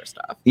the darker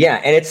stuff.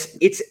 Yeah, and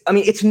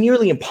it's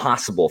nearly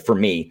impossible for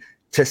me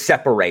to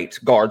separate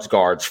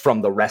Guards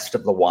from the rest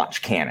of the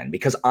Watch canon,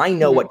 because I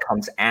know what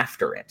comes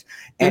after it.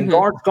 And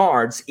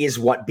Guards is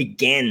what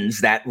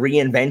begins that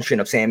reinvention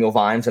of Samuel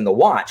Vimes and the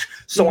Watch.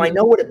 So I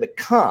know what it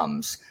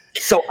becomes.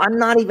 So I'm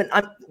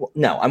 100%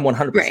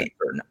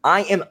 certain.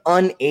 I am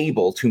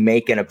unable to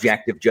make an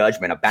objective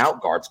judgment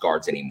about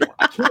Guards anymore.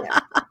 I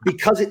can't,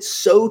 because it's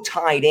so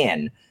tied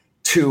in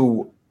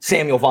to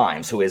Samuel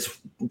Vimes, who is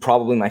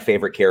probably my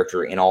favorite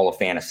character in all of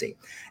fantasy.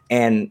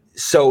 And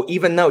so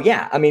even though,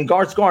 I mean,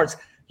 Guards,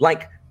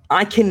 like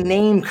I can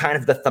name kind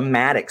of the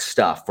thematic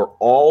stuff for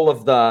all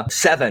of the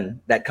 7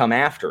 that come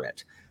after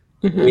it,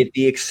 with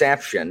the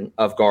exception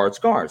of Guards.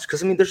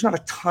 Because I mean, there's not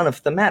a ton of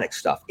thematic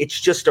stuff. It's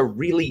just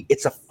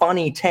it's a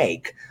funny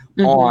take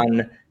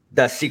on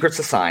the secret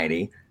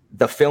society,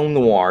 the film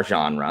noir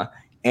genre,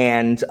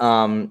 and,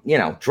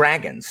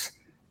 dragons.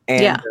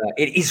 And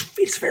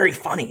it's very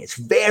funny. It's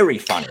very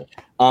funny.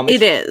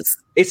 It is.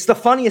 It's the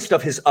funniest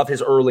of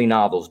his early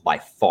novels by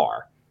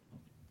far.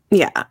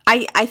 Yeah,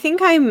 I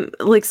think I'm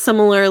like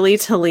similarly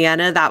to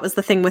Leanna. That was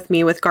the thing with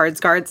me with Guards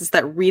is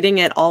that reading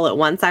it all at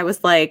once, I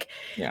was like,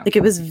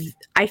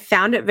 I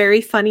found it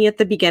very funny at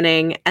the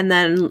beginning. And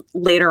then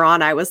later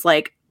on, I was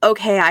like,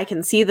 okay, I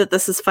can see that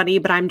this is funny,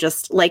 but I'm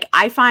just like,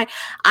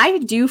 I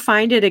do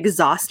find it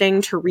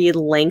exhausting to read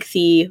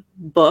lengthy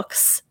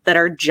books that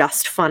are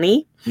just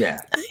funny.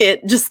 Yeah.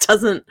 It just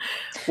doesn't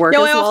work.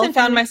 I often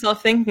found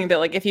myself thinking that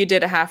like if you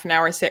did a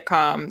half-an-hour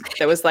sitcom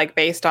that was like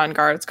based on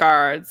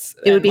Guards,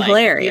 it would be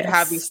hilarious. You'd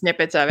have these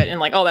snippets of it and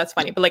like, oh, that's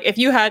funny. But like if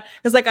you had,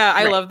 because like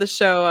I love the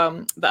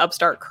show The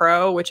Upstart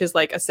Crow, which is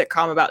like a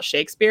sitcom about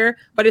Shakespeare,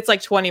 but it's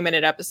like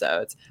 20-minute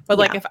episodes. But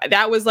like if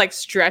that was like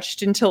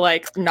stretched into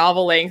like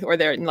novel length, or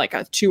they're in like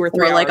a 2 or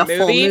 3 hour like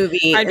full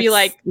movie, I'd be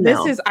like,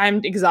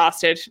 I'm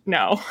exhausted.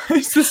 No,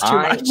 this is too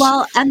much.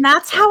 Well, and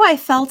that's how I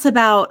felt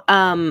about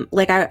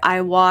like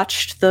I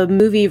watched the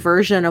movie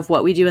version of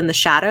What We Do in the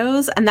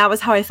Shadows, and that was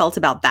how I felt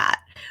about that,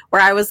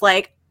 where I was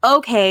like,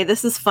 okay,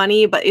 this is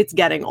funny, but it's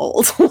getting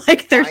old.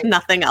 Like there's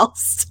nothing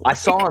else. I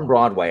saw on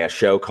Broadway a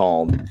show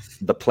called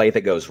The Play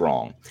That Goes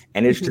Wrong,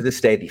 and it's to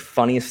this day the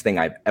funniest thing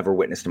I've ever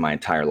witnessed in my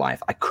entire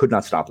life. I could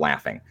not stop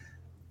laughing,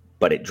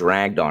 but it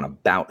dragged on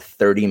about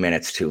 30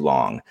 minutes too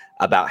long.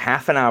 About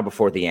half an hour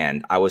before the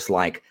end, I was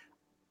like,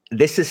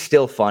 this is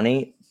still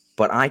funny,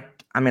 but I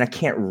mean, I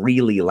can't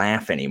really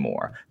laugh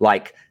anymore.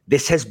 Like,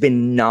 this has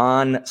been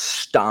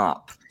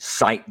non-stop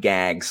sight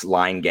gags,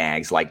 line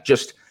gags, like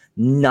just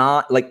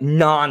not like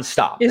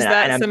non-stop. Is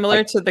that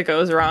similar to the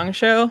Goes Wrong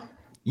show?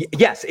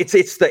 Yes, it's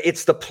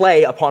the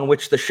play upon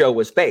which the show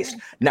was based.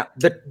 Now,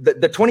 the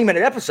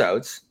 20-minute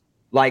episodes,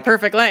 like,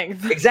 perfect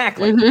length.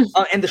 Exactly.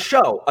 And the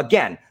show,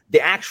 again,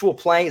 the actual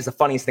play is the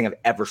funniest thing I've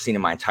ever seen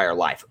in my entire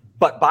life.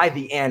 But by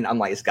the end, I'm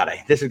like,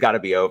 this has got to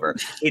be over.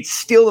 It's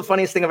still the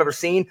funniest thing I've ever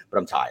seen, but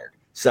I'm tired.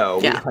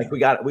 So we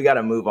got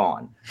to move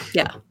on.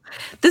 Yeah.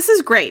 This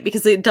is great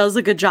because it does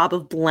a good job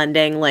of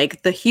blending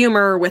like the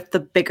humor with the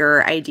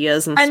bigger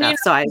ideas and stuff.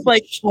 So I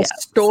like a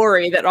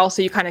story that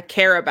also you kind of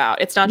care about.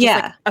 It's not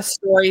just like a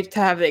story to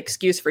have the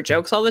excuse for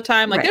jokes all the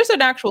time. Like there's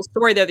an actual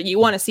story there that you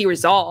want to see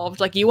resolved.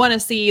 Like you want to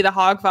see the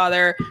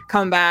Hogfather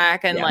come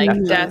back and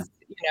death,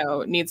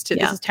 needs to,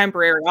 this is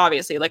temporary,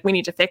 obviously. Like we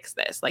need to fix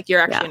this. Like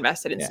you're actually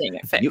invested in seeing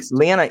it fixed.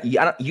 Leanna,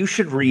 you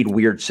should read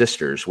Weird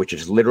Sisters, which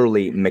is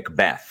literally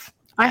Macbeth.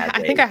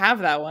 I think I have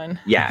that one.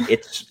 Yeah,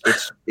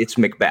 it's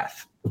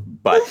Macbeth,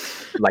 but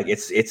like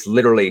it's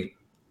literally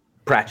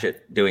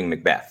Pratchett doing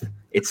Macbeth.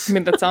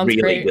 That sounds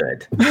really great.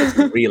 Good.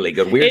 It's really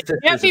good. Weird Sisters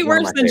can't be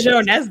worse than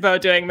Joe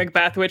Nesbo doing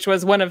Macbeth, which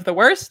was one of the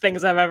worst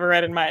things I've ever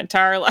read in my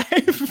entire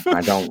life.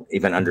 I don't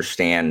even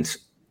understand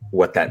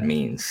what that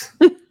means.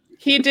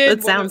 He did.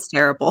 It sounds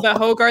terrible. The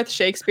Hogarth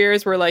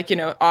Shakespeares were like,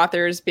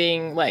 authors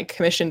being like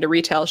commissioned to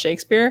retell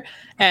Shakespeare.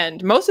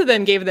 And most of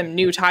them gave them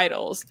new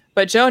titles.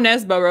 But Joe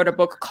Nesbo wrote a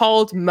book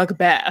called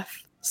Macbeth.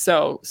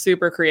 So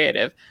super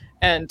creative.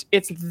 And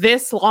it's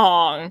this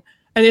long.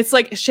 And it's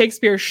like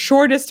Shakespeare's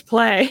shortest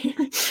play.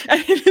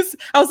 And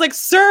I was like,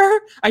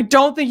 sir, I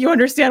don't think you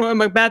understand what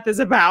Macbeth is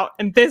about.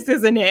 And this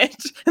isn't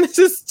it. And this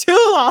is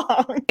too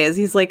long.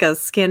 He's like a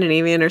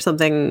Scandinavian or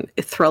something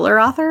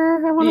thriller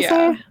author, I want to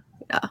say.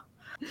 Yeah.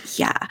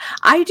 Yeah,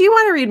 I do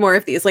want to read more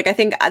of these. Like, I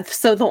think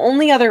so. The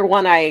only other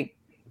one I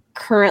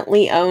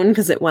currently own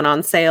because it went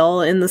on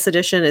sale in this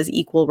edition is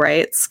Equal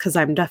Rights because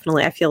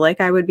I feel like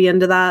I would be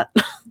into that.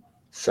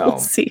 So,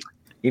 let's see.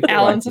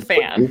 Alan's a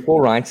fan. Equal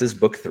Rights is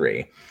book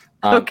 3.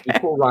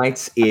 Equal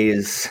Rights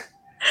is.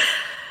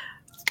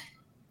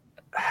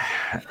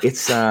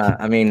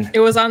 It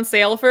was on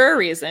sale for a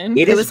reason.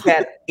 It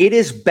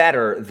is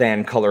better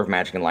than Color of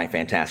Magic and Light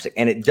Fantastic,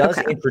 and it does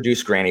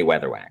introduce Granny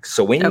Weatherwax.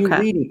 So when you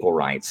read Equal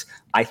Rights,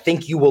 I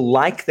think you will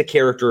like the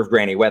character of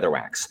Granny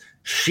Weatherwax.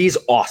 She's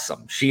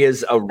awesome. She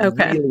is a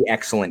really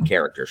excellent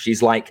character.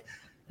 She's like,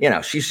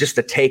 she's just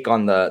a take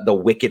on the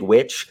Wicked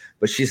Witch,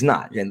 but she's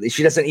not. And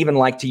she doesn't even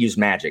like to use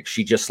magic.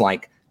 She just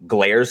like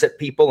glares at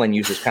people and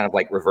uses kind of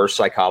like reverse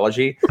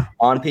psychology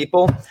on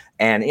people.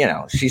 And,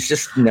 she's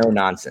just no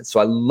nonsense. So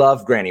I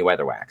love Granny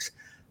Weatherwax.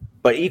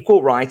 But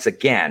Equal Rights,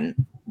 again,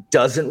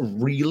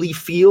 doesn't really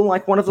feel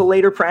like one of the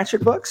later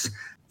Pratchett books.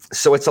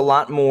 So it's a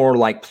lot more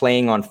like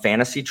playing on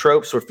fantasy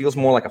tropes. So it feels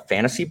more like a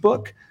fantasy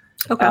book.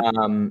 Okay.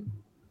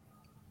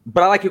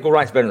 But I like Equal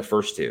Rights better than the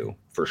first two,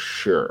 for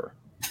sure.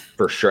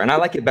 For sure. And I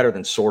like it better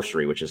than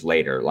Sorcery, which is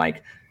later.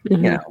 Like,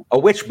 a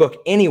witch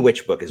book, any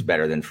witch book is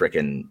better than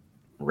frickin'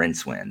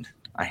 Rincewind.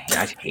 I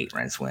hate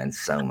Rincewind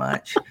so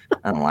much.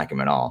 I don't like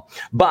him at all.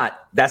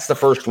 But that's the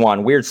first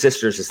one. Weird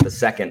Sisters is the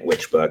second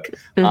witch book.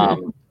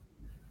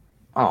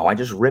 I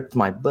just ripped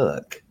my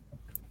book.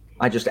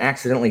 I just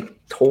accidentally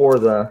tore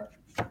the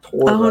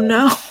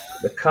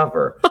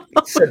cover.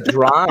 It's a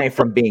dry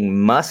from being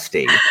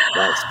musty.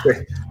 I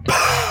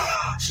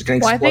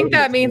think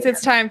that means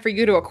it's time for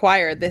you to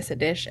acquire this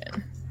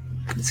edition.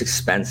 It's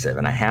expensive,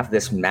 and I have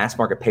this mass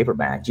market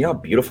paperback. Do you know how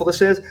beautiful this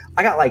is?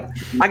 I got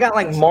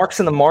like marks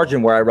in the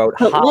margin where I wrote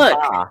 "ha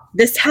ha."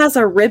 This has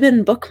a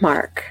ribbon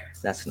bookmark.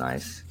 That's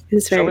nice.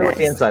 It's very Show me nice. What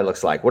the inside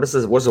looks like. What does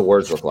the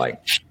words look like?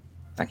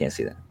 I can't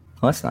see that.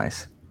 Oh, that's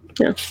nice.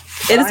 Yeah,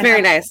 it is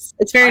very nice.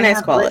 It's very nice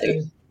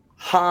quality.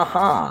 Ha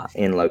ha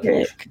in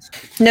locations.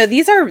 No,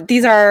 these are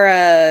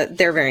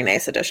they're very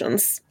nice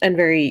editions and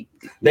very.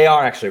 They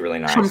are actually really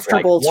nice.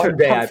 Comfortable. Like, one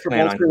day I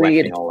plan on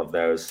collecting all of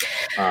those.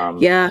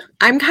 Yeah,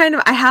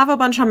 I have a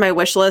bunch on my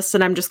wish list,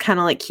 and I'm just kind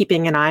of like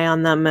keeping an eye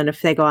on them. And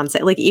if they go on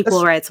sale, like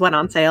Equal Rights went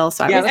on sale,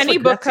 so any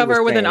book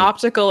cover with an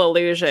optical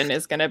illusion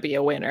is going to be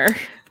a winner.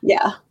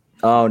 Yeah.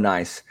 Oh,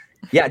 nice.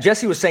 Yeah,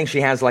 Jessie was saying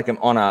she has like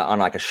on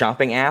a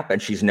shopping app,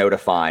 and she's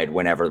notified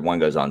whenever one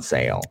goes on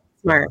sale.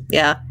 Smart.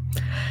 Yeah.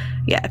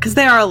 Yeah, because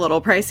they are a little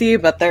pricey,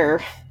 but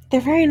they're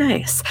very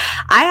nice.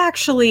 I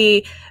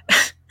actually,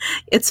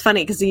 it's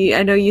funny because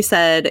I know you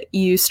said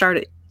you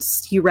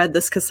read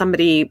this because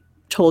somebody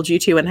told you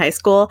to in high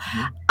school.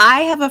 Mm-hmm.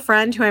 I have a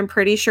friend who I'm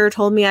pretty sure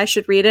told me I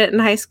should read it in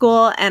high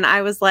school, and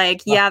I was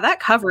like, yeah, that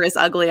cover is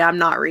ugly. I'm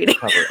not reading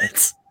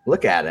it.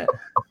 Look at it.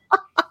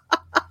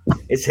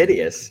 It's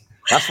hideous.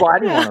 That's why I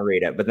didn't want to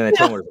read it, but then they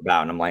told me what it's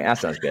about, and I'm like, that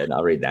sounds good.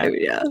 I'll read that.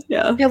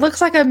 Yeah. It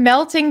looks like a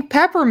melting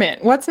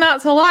peppermint. What's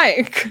not to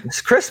like?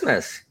 It's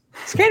Christmas.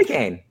 It's candy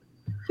cane.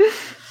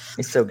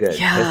 It's so good.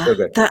 Yeah. It's so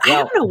good. I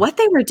don't know what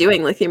they were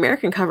doing. Like the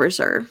American covers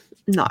are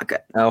not good.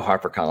 Oh,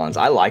 HarperCollins.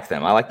 I like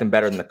them. I like them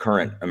better than the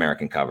current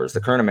American covers.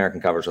 The current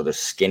American covers are the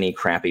skinny,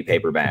 crappy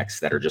paperbacks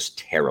that are just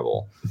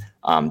terrible.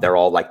 They're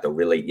all like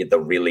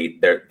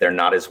they're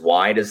not as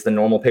wide as the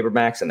normal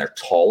paperbacks, and they're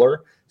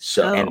taller.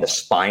 So and the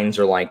spines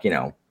are like,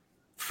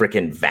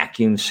 freaking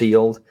vacuum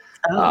sealed.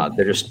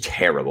 They're just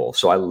terrible.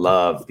 So I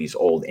love these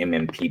old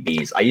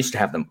MMPBs. I used to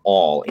have them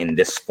all in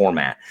this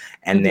format,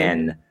 and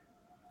then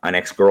an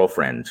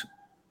ex-girlfriend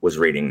was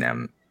reading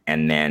them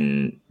and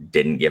then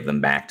didn't give them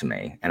back to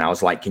me. And I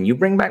was like, can you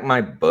bring back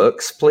my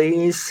books,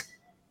 please?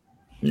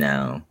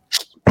 No.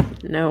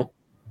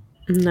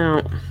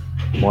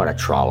 What a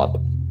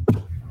trollop.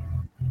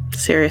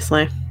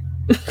 Seriously.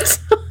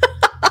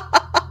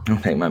 I'll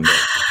take my book.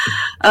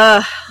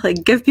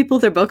 Like give people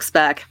their books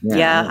back.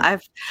 Yeah.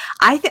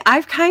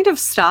 I've kind of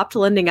stopped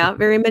lending out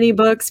very many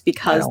books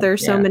because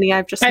there's so many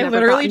I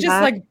literally just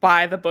back. Like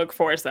buy the book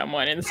for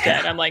someone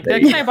instead. I'm like,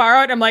 can I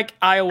borrow it? I'm like,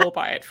 I will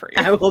buy it for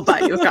you. I will buy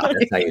you a copy.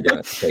 That's how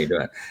you do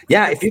it.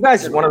 Yeah, if you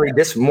guys want to read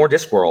this more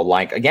Discworld,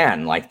 like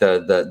again, like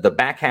the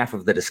back half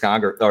of the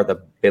discography or the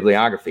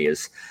bibliography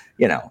is,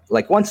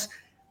 like once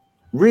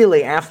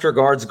really after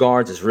Guards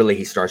is really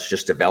he starts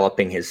just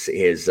developing his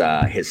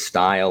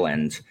style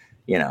and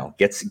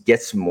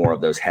gets more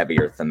of those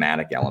heavier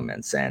thematic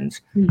elements, and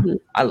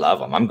I love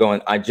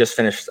them. I just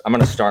finished. I'm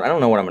going to start. I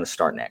don't know what I'm going to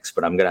start next,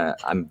 but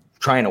I'm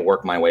trying to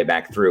work my way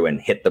back through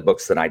and hit the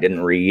books that I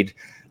didn't read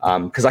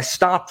because I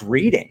stopped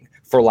reading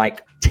for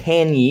like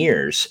 10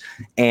 years,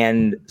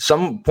 and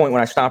some point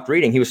when I stopped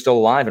reading, he was still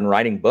alive and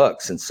writing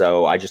books, and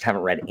so I just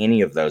haven't read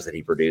any of those that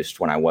he produced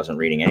when I wasn't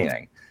reading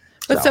anything.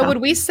 But so would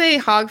we say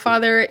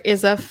Hogfather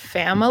is a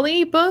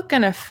family book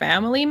and a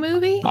family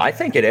movie? I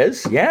think it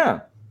is.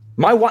 Yeah.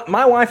 My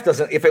wife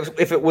doesn't. If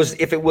it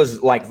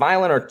was like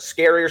violent or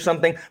scary or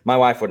something, my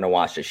wife wouldn't have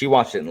watched it. She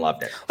watched it and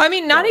loved it. I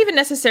mean, not even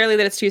necessarily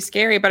that it's too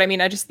scary, but I mean,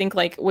 I just think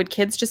like, would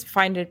kids just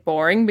find it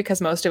boring because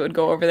most of it would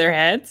go over their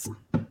heads?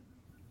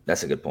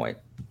 That's a good point.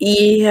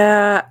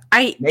 Yeah,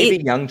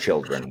 maybe young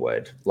children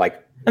would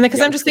like. And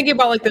because I'm just thinking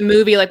about like the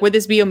movie, like would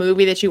this be a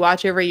movie that you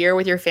watch every year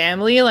with your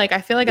family? Like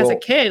I feel like as a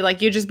kid,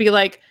 like you'd just be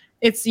like,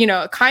 it's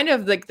kind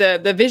of like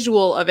the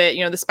visual of it,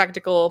 the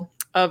spectacle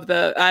of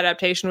the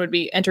adaptation would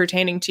be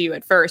entertaining to you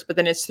at first, but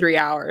then it's 3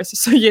 hours.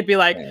 So you'd be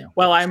like,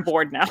 well, I'm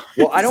bored now.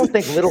 Well, I don't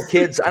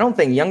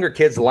think younger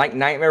kids like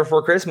Nightmare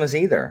Before Christmas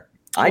either.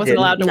 I wasn't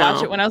allowed to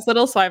watch it when I was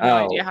little, so I have no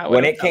idea how it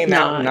when it came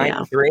out in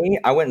 93,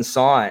 I went and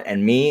saw it,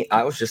 and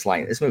I was just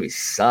like, this movie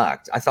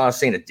sucked. I thought I was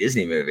seeing a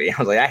Disney movie. I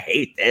was like, I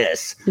hate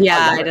this.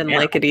 Yeah, I didn't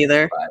like it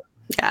either.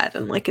 I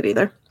didn't like it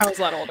either. I was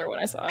a lot older when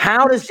I saw it.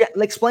 How does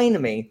explain to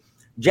me,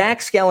 Jack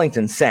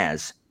Skellington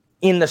says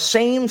in the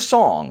same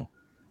song,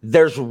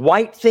 there's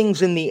white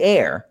things in the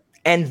air,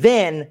 and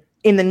then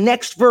in the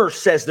next verse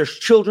says there's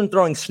children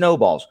throwing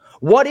snowballs.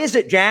 What is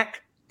it,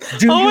 Jack?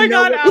 Do you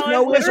know what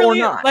snow is or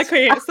not? Like,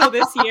 okay, so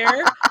this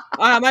year,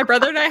 my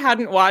brother and I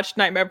hadn't watched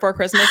Nightmare Before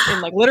Christmas in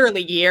like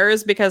literally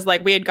years because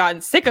like we had gotten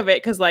sick of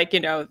it because like,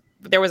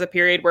 there was a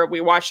period where we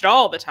watched it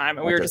all the time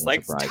and we were just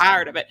like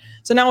tired of it.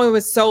 So now it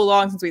was so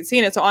long since we'd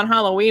seen it. So on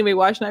Halloween, we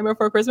watched Nightmare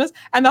Before Christmas,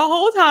 and the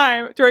whole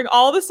time during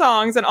all the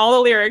songs and all the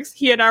lyrics,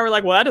 he and I were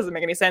like, well, that doesn't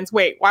make any sense.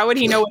 Wait, why would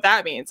he know what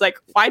that means? Like,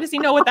 why does he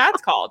know what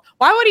that's called?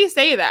 Why would he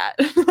say that?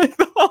 Like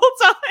the whole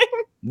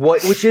time.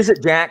 Which is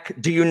it, Jack?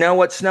 Do you know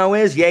what snow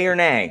is? Yay or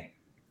nay?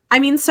 I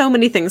mean, so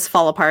many things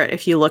fall apart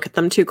if you look at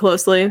them too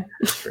closely.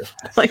 That's true.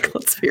 Like,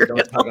 let's be real.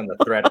 Don't tug on the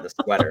thread of the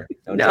sweater.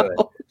 Don't do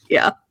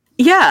it.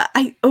 Yeah.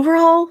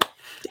 Overall,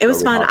 it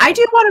was fun. I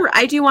do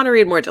want to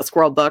read more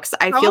Discworld books.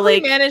 I feel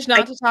like we managed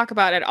not to talk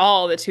about at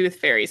all the Tooth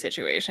Fairy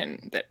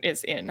situation that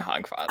is in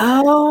Hogfather.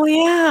 Oh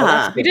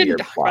yeah, we didn't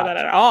talk about that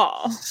at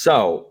all.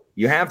 So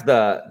you have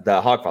the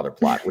Hogfather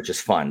plot, which is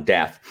fun,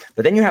 death,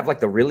 but then you have like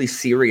the really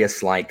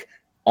serious, like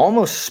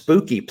almost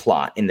spooky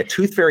plot in the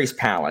Tooth Fairy's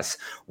palace,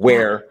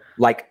 where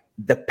like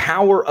the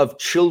power of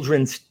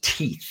children's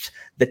teeth,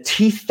 the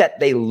teeth that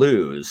they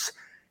lose,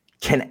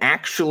 can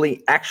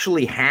actually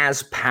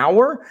has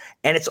power,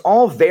 and it's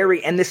all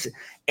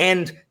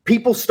and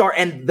people start,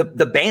 and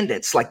the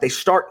bandits, like they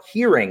start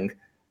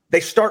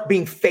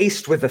being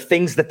faced with the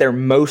things that they're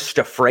most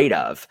afraid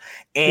of,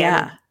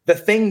 and the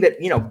thing that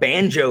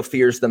Banjo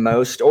fears the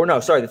most,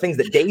 the things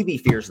that Davy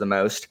fears the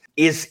most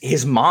is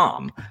his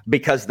mom,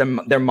 because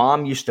their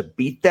mom used to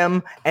beat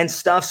them and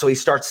stuff, so he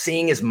starts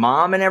seeing his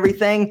mom and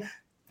everything.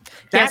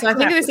 So I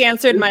think this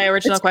answered my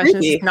original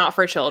question. It's not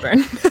for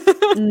children.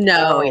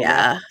 No,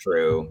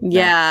 true.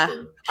 Yeah.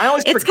 True. I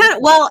always it's kind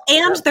of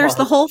and there's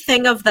the whole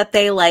thing of that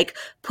they like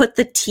put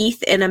the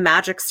teeth in a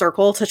magic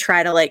circle to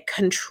try to like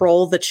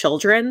control the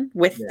children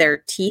with their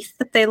teeth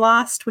that they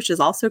lost, which is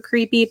also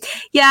creepy.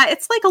 Yeah,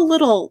 it's like a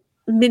little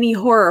mini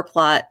horror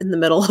plot in the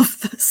middle of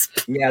this.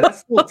 Yeah,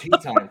 that's the tea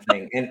time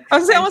thing. And I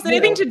was saying almost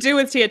anything to do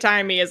with Tea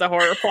Time Me is a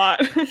horror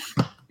plot.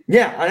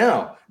 Yeah, I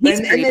know. He's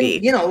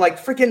creepy. And then, like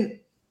freaking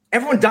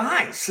everyone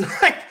dies.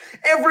 Like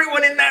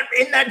everyone in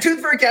that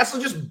Tooth Fairy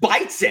castle just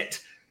bites it.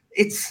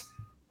 It's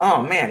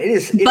it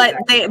is.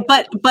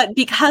 But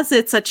because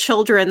it's a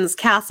children's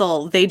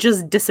castle, they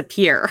just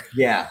disappear.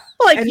 Yeah,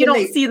 like you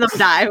don't see them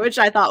die, which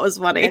I thought was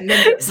funny. And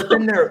then,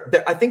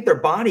 I think their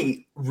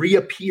body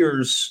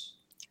reappears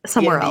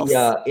somewhere else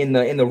in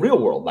the real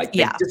world. Like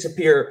they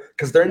disappear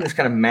because they're in this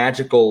kind of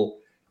magical,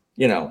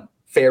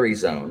 fairy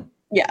zone.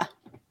 Yeah.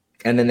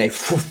 And then they.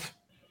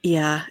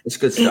 Yeah. It's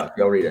good stuff.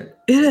 Go read it.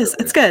 It is.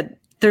 It's good.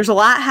 There's a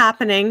lot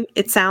happening.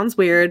 It sounds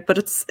weird, but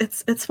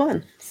it's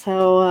fun.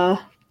 So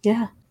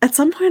yeah. At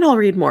some point I'll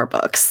read more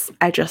books.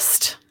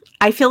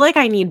 I feel like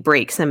I need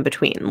breaks in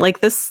between.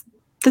 Like this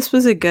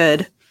was a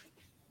good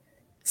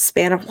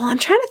span of, I'm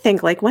trying to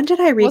think, like, when did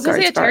I read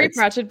Guards? A Terry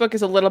Pratchett book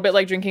is a little bit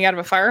like drinking out of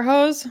a fire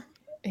hose.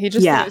 He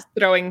just is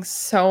throwing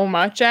so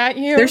much at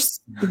you.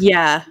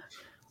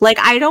 Like,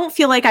 I don't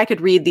feel like I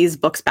could read these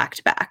books back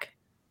to back.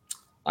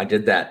 I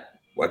did that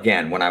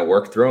again when I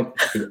worked through them.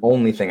 The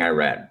only thing I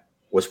read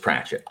was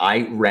Pratchett.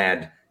 I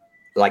read,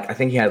 like, I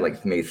think he had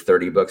like maybe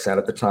 30 books out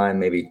at the time,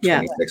 maybe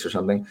 26 or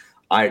something.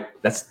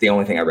 That's the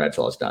only thing I read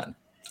till I was done.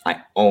 I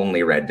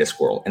only read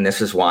Discworld. And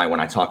this is why when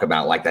I talk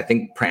about, like, I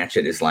think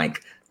Pratchett is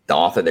like the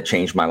author that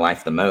changed my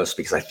life the most,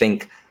 because I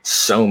think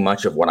so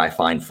much of what I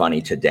find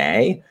funny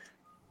today,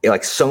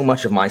 like so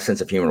much of my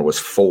sense of humor was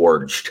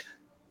forged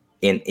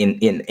in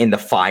the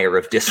fire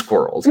of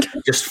Discworld,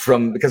 just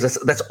from, because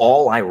that's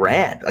all I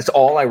read. That's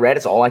all I read.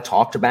 It's all I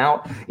talked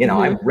about.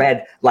 I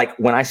read, like,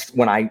 when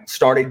I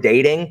started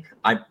dating,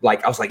 I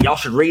was like, y'all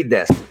should read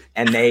this.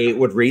 And they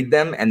would read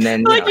them, and then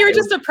you were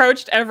just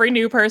approached every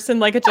new person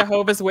like a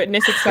Jehovah's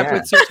Witness, except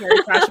with Sir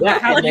Terry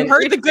Pratchett. How you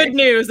heard the good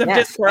news of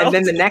Discworld. And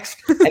then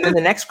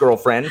the next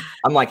girlfriend,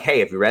 I'm like, hey,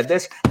 have you read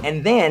this?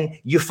 And then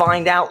you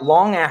find out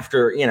long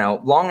after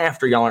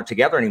y'all aren't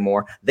together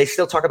anymore, they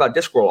still talk about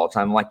Discworld all the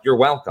time. I'm like, you're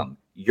welcome.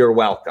 You're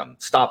welcome.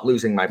 Stop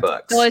losing my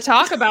books. Well, they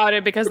talk about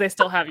it because they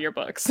still have your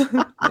books.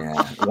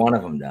 Yeah, one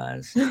of them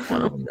does.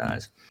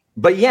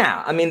 But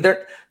yeah, I mean,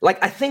 they're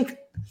like, I think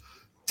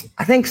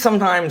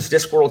sometimes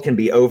Discworld can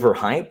be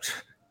overhyped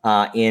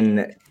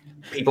in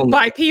people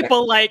by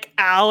people like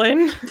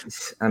Alan.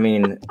 I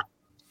mean,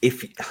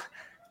 if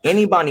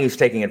anybody who's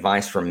taking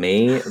advice from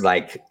me,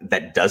 like,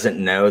 that doesn't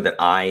know that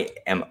I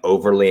am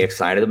overly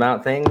excited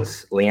about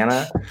things,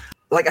 Leanna,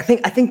 like, I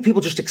think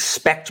people just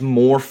expect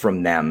more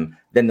from them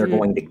than they're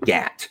going to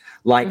get.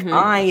 Like,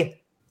 I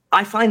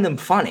find them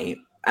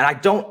funny, and I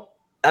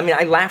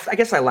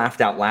guess I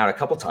laughed out loud a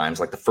couple times,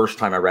 like the first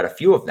time I read a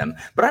few of them,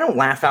 but I don't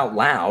laugh out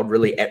loud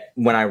really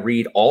when I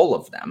read all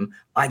of them.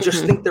 I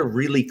just think they're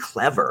really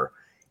clever,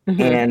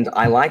 and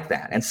I like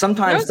that. And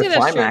sometimes the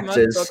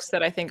climaxes, books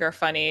that I think are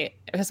funny,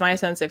 because my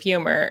sense of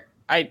humor,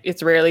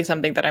 it's rarely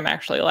something that I'm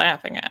actually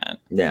laughing at.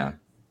 Yeah.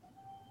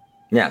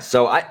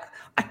 So I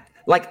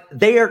like,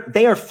 they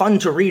are fun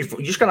to read.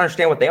 You just gotta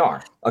understand what they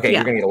are. Okay,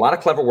 you're gonna get a lot of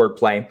clever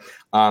wordplay.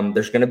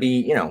 There's gonna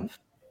be,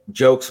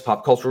 jokes,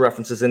 pop culture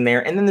references in there,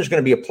 and then there's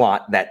going to be a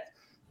plot that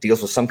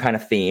deals with some kind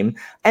of theme,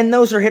 and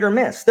those are hit or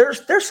miss. There's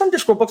some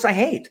Discworld books I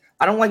hate.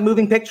 I don't like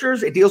moving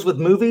pictures. It deals with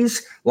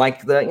movies,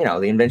 like the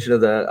invention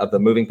of the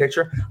moving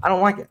picture. I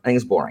don't like it. I think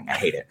it's boring. I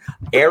hate it.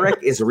 Eric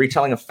is a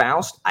retelling of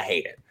Faust. I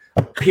hate it.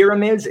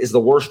 Pyramids is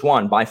the worst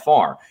one by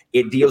far.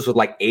 It deals with,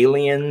 like,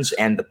 aliens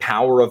and the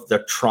power of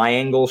the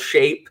triangle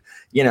shape.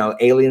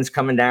 Aliens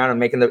coming down and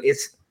making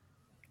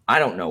I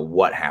don't know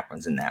what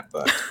happens in that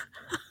book.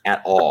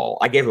 At all.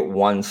 I gave it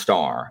 1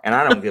 star, and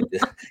I don't give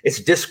this. It's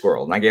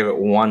Discworld, and I gave it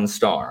 1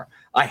 star.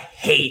 I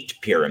hate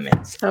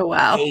Pyramids. Oh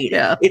wow!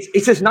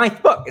 It's his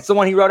 9th book. It's the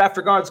one he wrote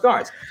after Guards.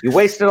 He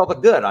wasted all the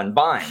good on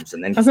Vimes,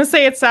 and then I was gonna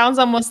say, it sounds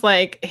almost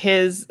like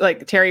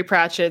Terry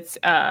Pratchett's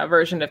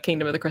version of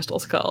Kingdom of the Crystal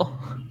Skull.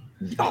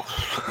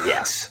 Oh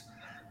yes,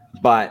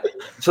 but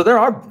so there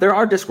are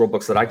Discworld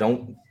books that I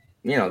don't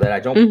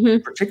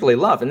particularly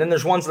love, and then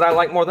there's ones that I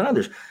like more than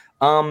others.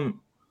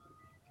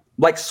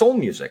 Like Soul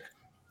Music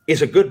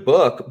is a good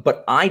book,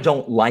 but I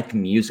don't like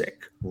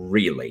music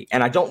really,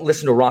 and I don't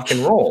listen to rock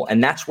and roll,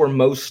 and that's where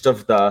most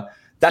of the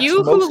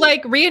who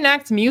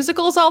reenact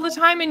musicals all the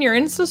time in your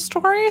Insta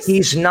stories.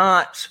 He's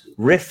not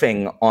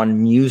riffing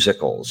on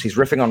musicals; he's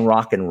riffing on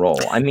rock and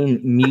roll. I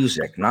mean,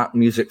 music, not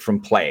music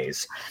from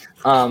plays.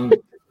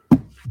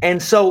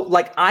 And so,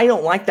 like, I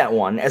don't like that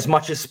one as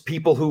much as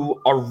people who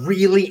are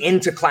really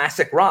into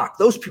classic rock.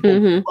 Those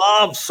people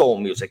love soul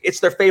music;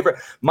 it's their favorite.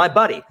 My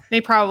buddy, they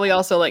probably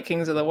also like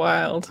Kings of the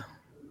Wild.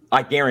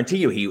 I guarantee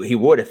you he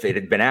would if it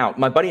had been out.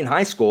 My buddy in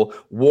high school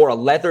wore a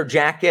leather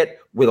jacket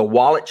with a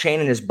wallet chain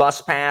in his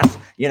bus pass,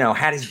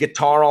 had his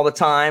guitar all the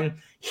time.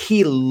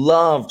 He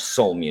loved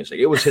soul music.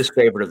 It was his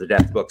favorite of the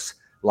Death books,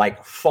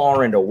 like,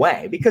 far and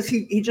away, because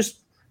he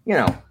just,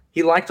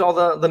 he liked all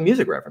the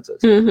music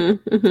references.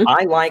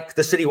 I like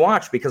The City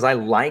Watch because I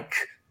like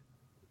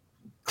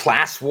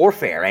class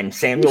warfare, and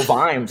Samuel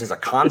Vimes is a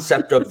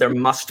concept of there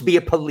must be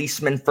a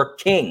policeman for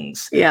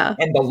kings. Yeah.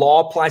 And the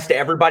law applies to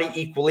everybody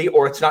equally,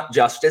 or it's not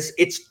justice,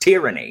 it's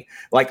tyranny.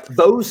 Like,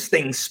 those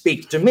things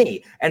speak to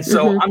me. And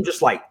so I'm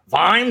just like,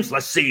 Vimes,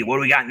 let's see, what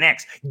do we got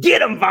next?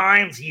 Get him,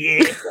 Vimes.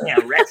 Yeah,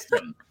 arrest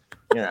him.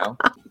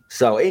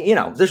 So,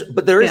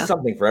 there is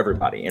something for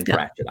everybody in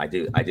Pratchett. I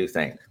do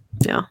think.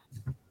 Yeah.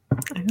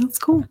 I think that's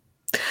cool.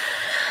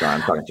 Sorry,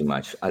 I'm talking too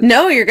much.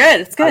 No, you're good.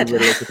 It's good. I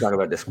literally could talk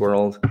about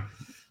Discworld.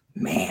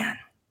 Man,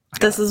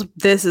 this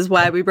is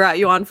why we brought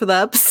you on for the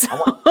episode.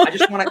 I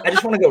just want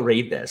to go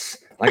read this.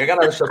 Like I got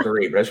other stuff to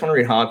read, but I just want to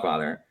read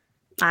Hogfather.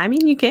 I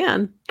mean, you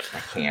can. I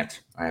can't.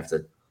 I have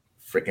to.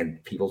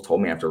 Freaking people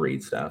told me I have to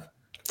read stuff.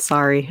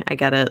 Sorry, I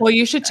get it. Well,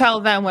 you should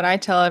tell them what I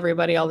tell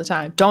everybody all the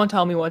time. Don't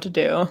tell me what to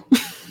do.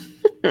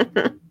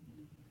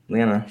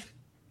 Leanna,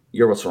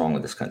 you're what's wrong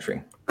with this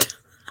country.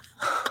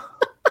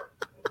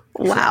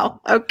 Wow.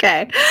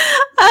 Okay.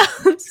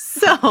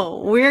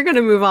 So we're going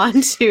to move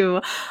on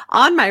to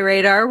On My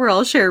Radar, where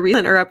I'll share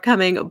recent or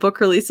upcoming book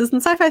releases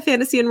in sci-fi,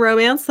 fantasy, and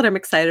romance that I'm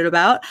excited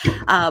about.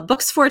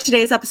 Books for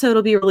today's episode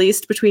will be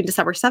released between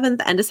December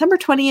 7th and December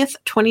 20th,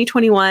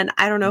 2021.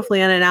 I don't know if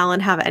Leanna and Alan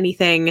have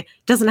anything.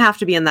 Doesn't have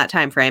to be in that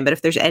time frame, but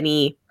if there's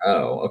any.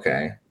 Oh,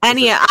 okay.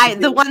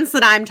 The ones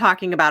that I'm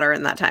talking about are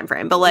in that time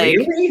frame. But like,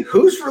 really?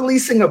 Who's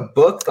releasing a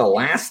book the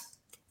last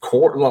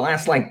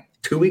like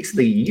 2 weeks of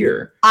the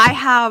year? I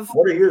have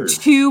what are yours?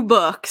 2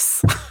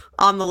 books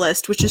on the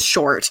list, which is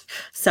short.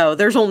 So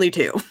there's only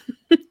 2.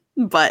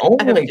 But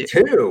only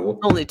 2?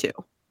 Only 2.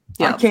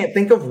 Yeah. I can't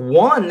think of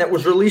one that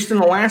was released in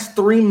the last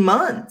 3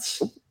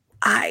 months.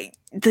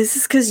 This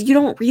is because you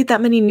don't read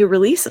that many new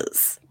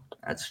releases.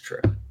 That's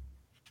true.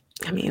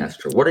 I mean, that's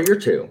true. What are your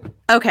 2?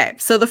 Okay,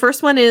 so the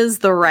first one is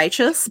The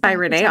Righteous by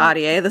Renee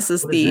Ahdieh. This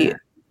is the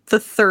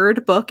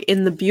 3rd book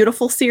in the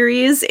Beautiful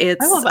series.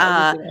 It's I love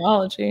that was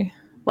a duology.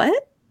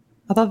 What?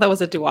 I thought that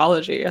was a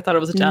duology. I thought it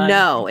was a done.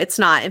 No, it's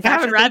not. In fact, I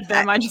haven't read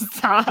them. I just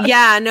thought.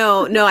 Yeah,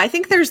 no. I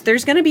think there's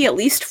going to be at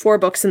least 4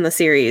 books in the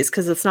series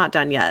because it's not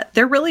done yet.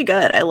 They're really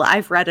good.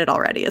 I've read it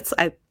already.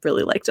 I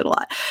really liked it a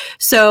lot.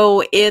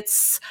 So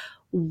it's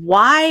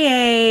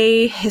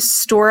YA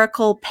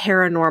historical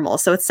paranormal.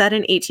 So it's set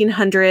in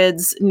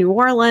 1800s New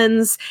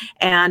Orleans,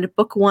 and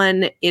book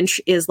 1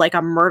 is like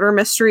a murder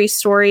mystery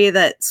story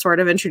that sort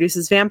of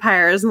introduces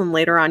vampires, and then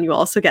later on you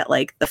also get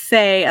like the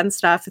Fae and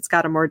stuff. It's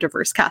got a more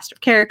diverse cast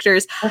of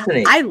characters.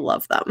 I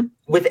love them.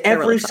 With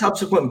every really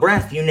subsequent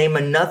breath, you name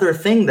another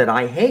thing that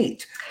I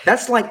hate.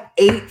 That's like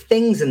 8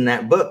 things in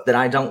that book that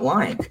I don't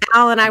like.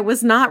 Alan, I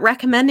was not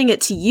recommending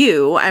it to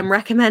you. I'm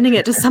recommending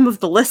it to some of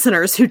the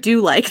listeners who do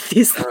like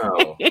these things.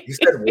 Oh, you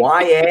said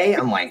YA?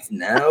 I'm like,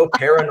 no.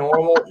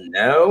 Paranormal?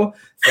 No.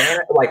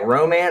 Like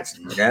romance?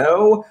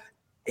 No.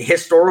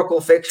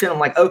 Historical fiction? I'm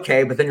like,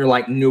 okay. But then you're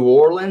like, New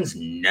Orleans?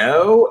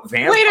 No.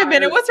 Vampires? Wait a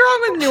minute. What's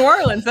wrong with New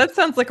Orleans? That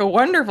sounds like a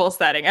wonderful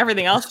setting.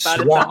 Everything else about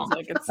it sounds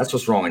like it's... That's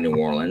what's wrong in New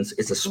Orleans.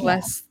 It's a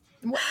swamp.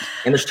 And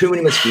there's too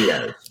many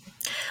mosquitoes.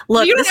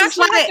 Look, you don't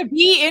actually have to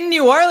be in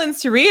New Orleans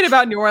to read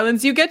about New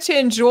Orleans. You get to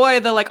enjoy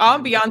the like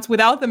ambiance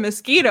without the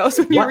mosquitoes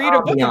when you read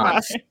a book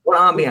about it. What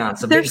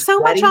ambiance? There's so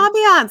much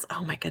ambiance.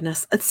 Oh my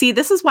goodness. See,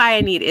 this is why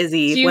I need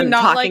Izzy when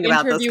talking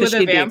about this, because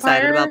she'd be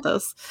excited about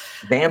this.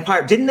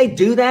 Vampire? Didn't they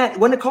do that?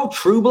 Wasn't it called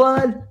True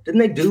Blood? Didn't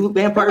they do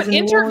vampires in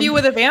Interview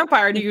with a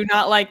Vampire? Do you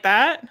not like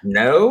that?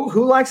 No.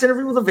 Who likes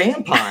Interview with a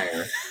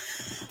Vampire?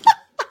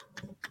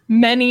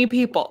 Many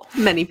people.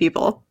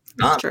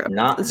 That's true.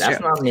 That's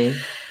not me.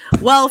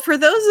 Well, for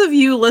those of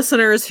you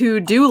listeners who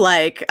do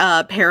like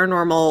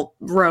paranormal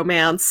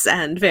romance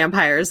and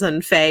vampires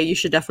and fae, you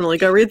should definitely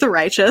go read The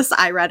Righteous.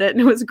 I read it and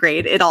it was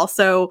great. It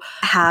also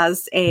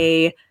has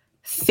a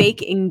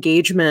fake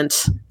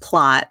engagement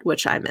plot,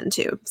 which I'm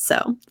into.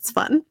 So it's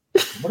fun.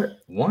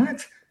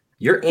 What?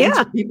 You're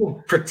into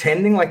people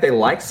pretending like they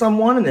like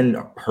someone and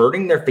then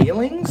hurting their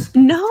feelings?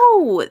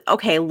 No.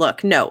 Okay,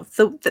 look, no.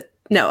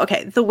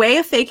 The way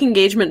a fake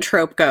engagement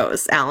trope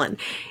goes, Alan,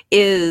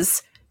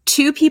 is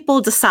 2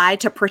 people decide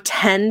to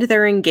pretend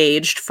they're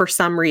engaged for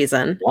some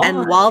reason. Why?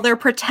 And while they're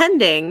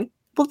pretending,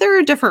 well, there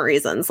are different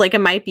reasons. Like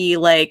it might be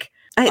like...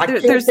 I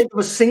can't think of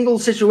a single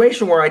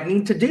situation where I'd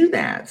need to do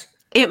that.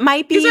 It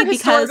might be because...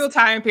 It's a historical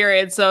time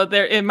period, so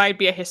it might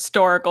be a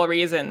historical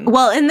reason.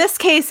 Well, in this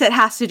case, it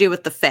has to do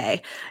with the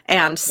Fae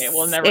and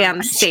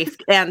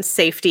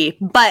safety.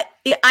 But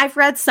I've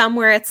read some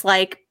where it's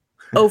like,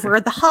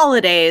 over the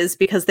holidays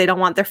because they don't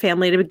want their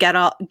family to get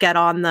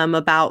on them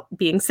about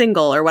being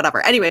single or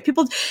whatever. Anyway,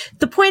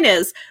 the point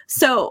is,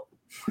 so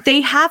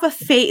they have a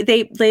fake,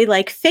 they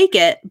like fake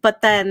it,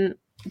 but then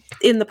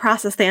in the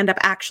process they end up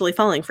actually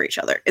falling for each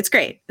other. It's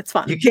great. It's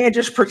fun. You can't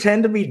just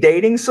pretend to be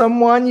dating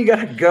someone. You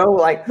got to go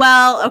like...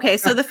 Well, okay.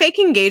 So the fake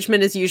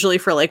engagement is usually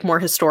for like more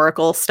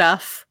historical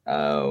stuff.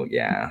 Oh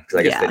yeah. Because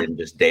I guess they didn't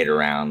just date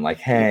around like,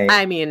 hey,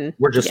 I mean,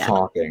 we're just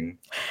talking.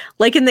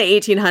 Like in the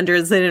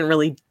 1800s, they didn't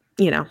really,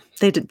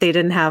 they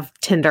didn't have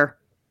Tinder.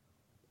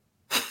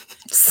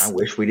 I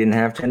wish we didn't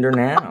have Tinder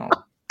now.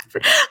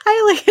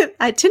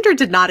 Tinder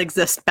did not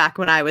exist back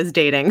when I was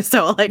dating,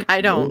 so like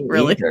I don't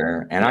really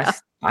either. And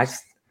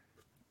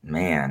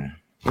man,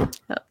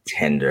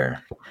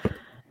 Tinder.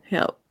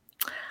 Yep.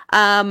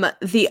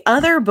 The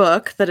other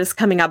book that is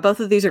coming out,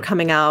 both of these are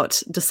coming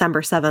out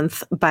December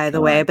 7th, by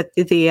the way, but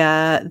the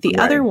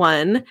other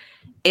one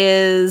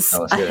is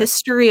A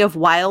History of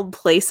Wild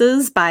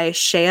Places by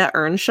Shea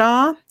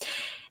Earnshaw.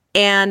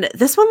 And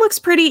this one looks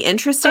pretty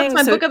interesting.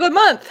 That's my book of the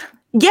month.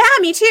 Yeah,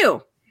 me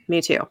too.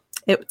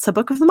 It's a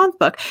book of the month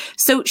book.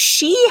 So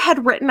she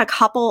had written a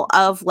couple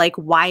of like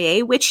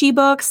YA witchy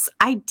books.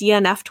 I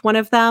DNF'd one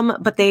of them,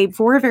 but they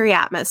were very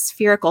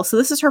atmospherical. So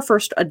this is her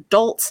first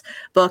adult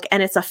book,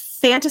 and it's a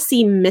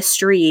fantasy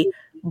mystery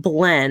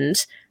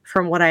blend,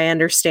 from what I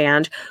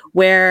understand,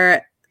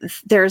 where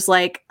there's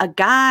like a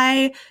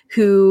guy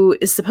who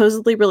is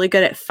supposedly really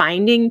good at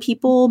finding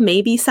people,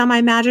 maybe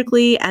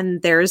semi-magically,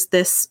 and there's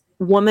this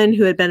woman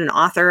who had been an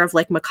author of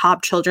like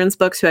macabre children's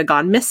books who had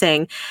gone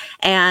missing,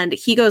 and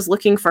he goes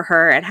looking for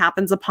her and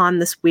happens upon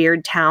this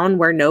weird town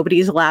where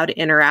nobody's allowed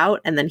in or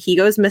out, and then he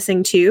goes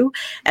missing too,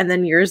 and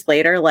then years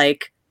later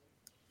like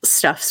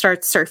stuff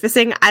starts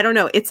surfacing. I don't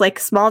know, it's like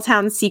small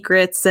town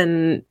secrets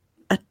and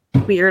a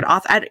weird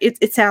author.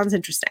 It sounds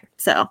interesting.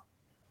 So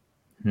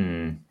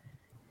you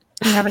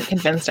haven't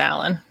convinced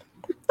Alan.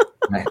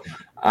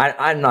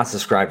 I'm not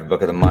subscribed to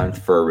Book of the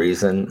Month for a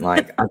reason.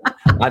 Like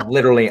I've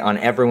literally on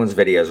everyone's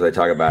videos where they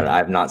talk about it,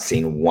 I've not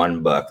seen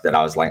one book that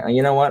I was like, oh,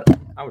 you know what,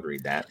 I would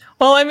read that.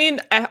 Well, I mean,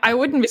 I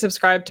wouldn't be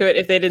subscribed to it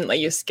if they didn't let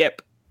you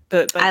skip.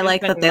 I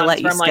like that they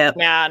let you skip. Like,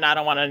 nah, I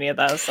don't want any of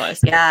those. So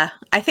yeah,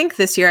 I think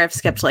this year I've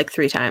skipped like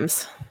 3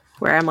 times,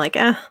 where I'm like,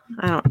 I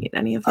don't need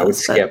any of those. I would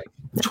skip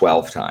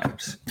 12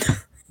 times.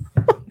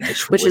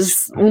 Which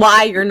is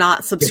why you're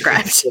not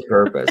subscribed. The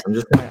purpose. I'm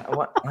just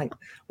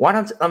why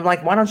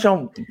don't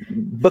y'all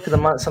Book of the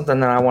Month something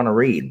that I want to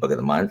read, Book of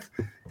the Month,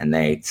 and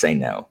they say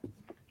no.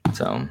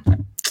 So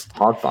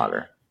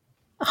Hogfather,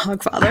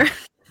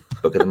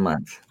 Book of the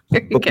Month,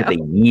 Book of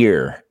the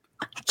Year.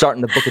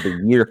 Starting the Book of the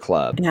Year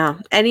club. Yeah.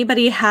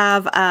 Anybody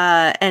have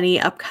any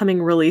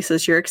upcoming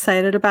releases you're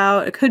excited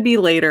about? It could be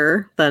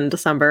later than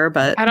December,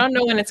 but I don't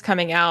know when it's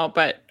coming out,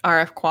 but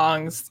R.F.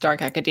 Kuang's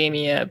Dark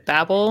Academia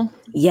Babel.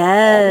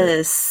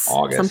 Yes.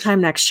 August. Sometime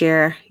next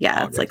year. Yeah,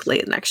 August. It's like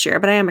late next year,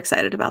 but I am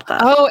excited about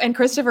that. Oh, and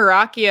Christopher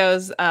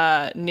Rocchio's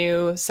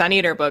new Sun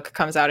Eater book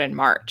comes out in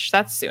March.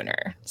 That's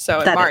sooner.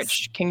 So in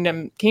March,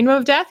 Kingdoms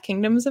of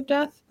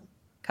Death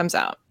comes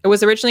out. It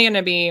was originally going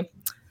to be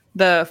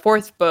the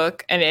 4th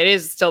book, and it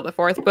is still the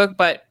 4th book,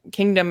 but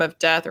Kingdoms of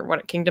Death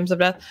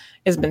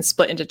has been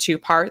split into 2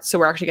 parts. So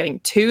we're actually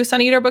getting 2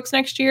 Sun Eater books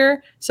next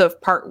year. So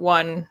if part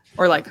 1,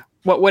 or like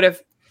what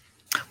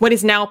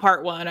is now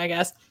part 1, I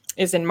guess,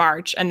 is in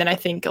March, and then I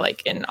think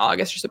like in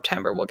August or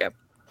September we'll get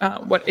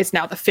what is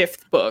now the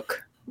 5th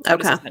book.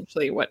 That is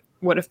essentially what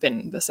would have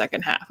been the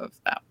second half of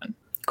that one.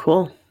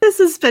 Cool. This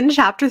has been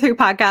Chapter 3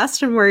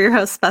 Podcast, and we're your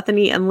hosts,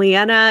 Bethany and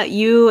Leanna.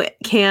 You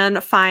can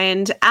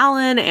find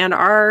Alan and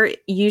our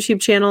YouTube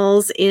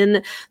channels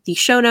in the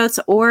show notes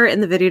or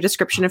in the video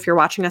description if you're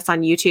watching us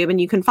on YouTube.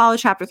 And you can follow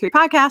Chapter 3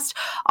 Podcast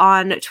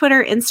on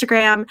Twitter,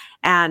 Instagram,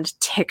 and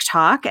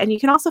TikTok. And you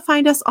can also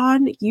find us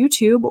on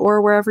YouTube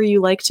or wherever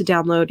you like to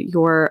download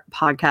your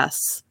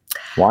podcasts.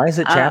 Why is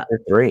it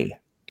Chapter 3?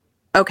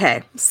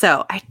 Okay,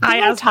 so I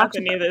asked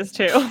Bethany this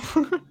too.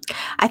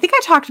 I think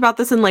I talked about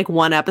this in like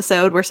one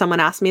episode where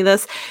someone asked me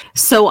this.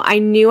 So I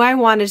knew I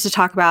wanted to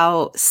talk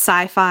about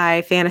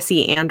sci-fi,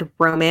 fantasy, and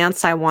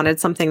romance. I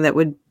wanted something that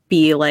would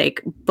be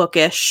like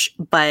bookish,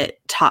 but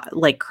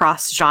like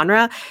cross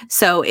genre.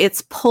 So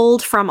it's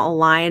pulled from a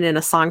line in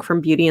a song from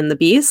Beauty and the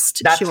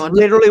Beast. That's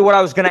literally what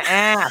I was going to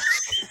ask.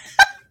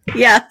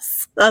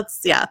 Yes,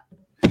 yeah.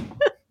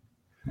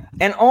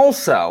 And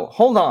also,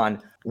 hold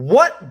on.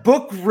 What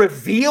book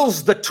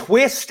reveals the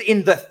twist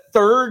in the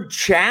 3rd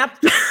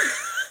chapter?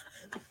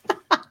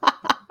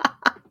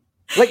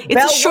 Like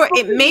it's a short.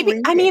 Maybe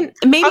it's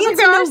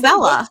a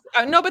novella.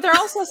 No, but there are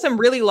also some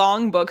really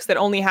long books that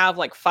only have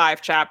like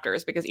 5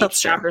 chapters because each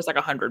chapter is like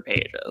 100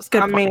 pages.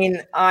 I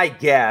mean, I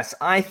guess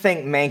I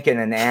think Mencken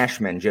and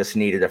Ashman just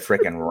needed a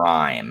freaking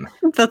rhyme.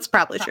 That's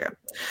probably true.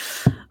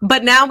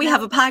 But now we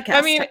have a podcast.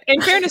 I mean, in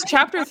fairness,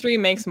 Chapter 3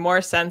 makes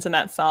more sense in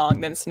that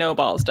song than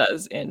Snowballs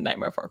does in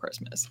Nightmare Before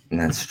Christmas.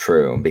 That's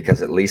true,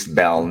 because at least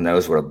Belle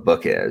knows what a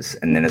book is,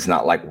 and then it's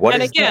not like what.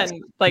 And again, this?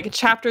 Like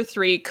Chapter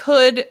 3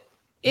 could.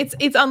 It's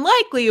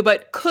unlikely,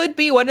 but could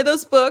be one of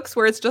those books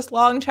where it's just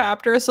long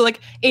chapters. So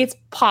like it's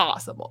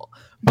possible.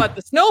 But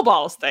the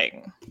Snowballs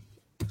thing,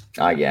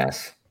 I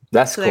guess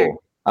that's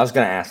cool. I was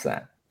going to ask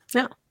that.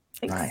 Yeah.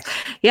 Thanks. Nice.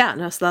 Yeah,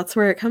 no, so that's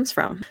where it comes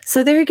from.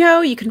 So there you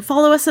go. You can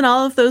follow us in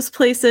all of those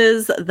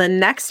places. The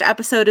next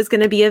episode is going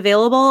to be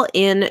available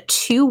in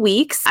 2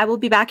 weeks. I will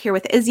be back here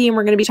with Izzy, and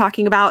we're going to be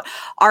talking about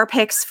our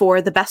picks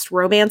for the best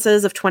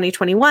romances of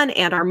 2021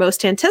 and our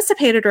most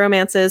anticipated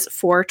romances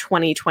for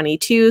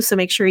 2022. So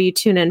make sure you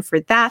tune in for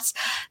that.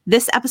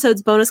 This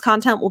episode's bonus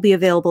content will be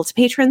available to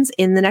patrons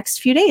in the next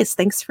few days.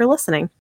 Thanks for listening.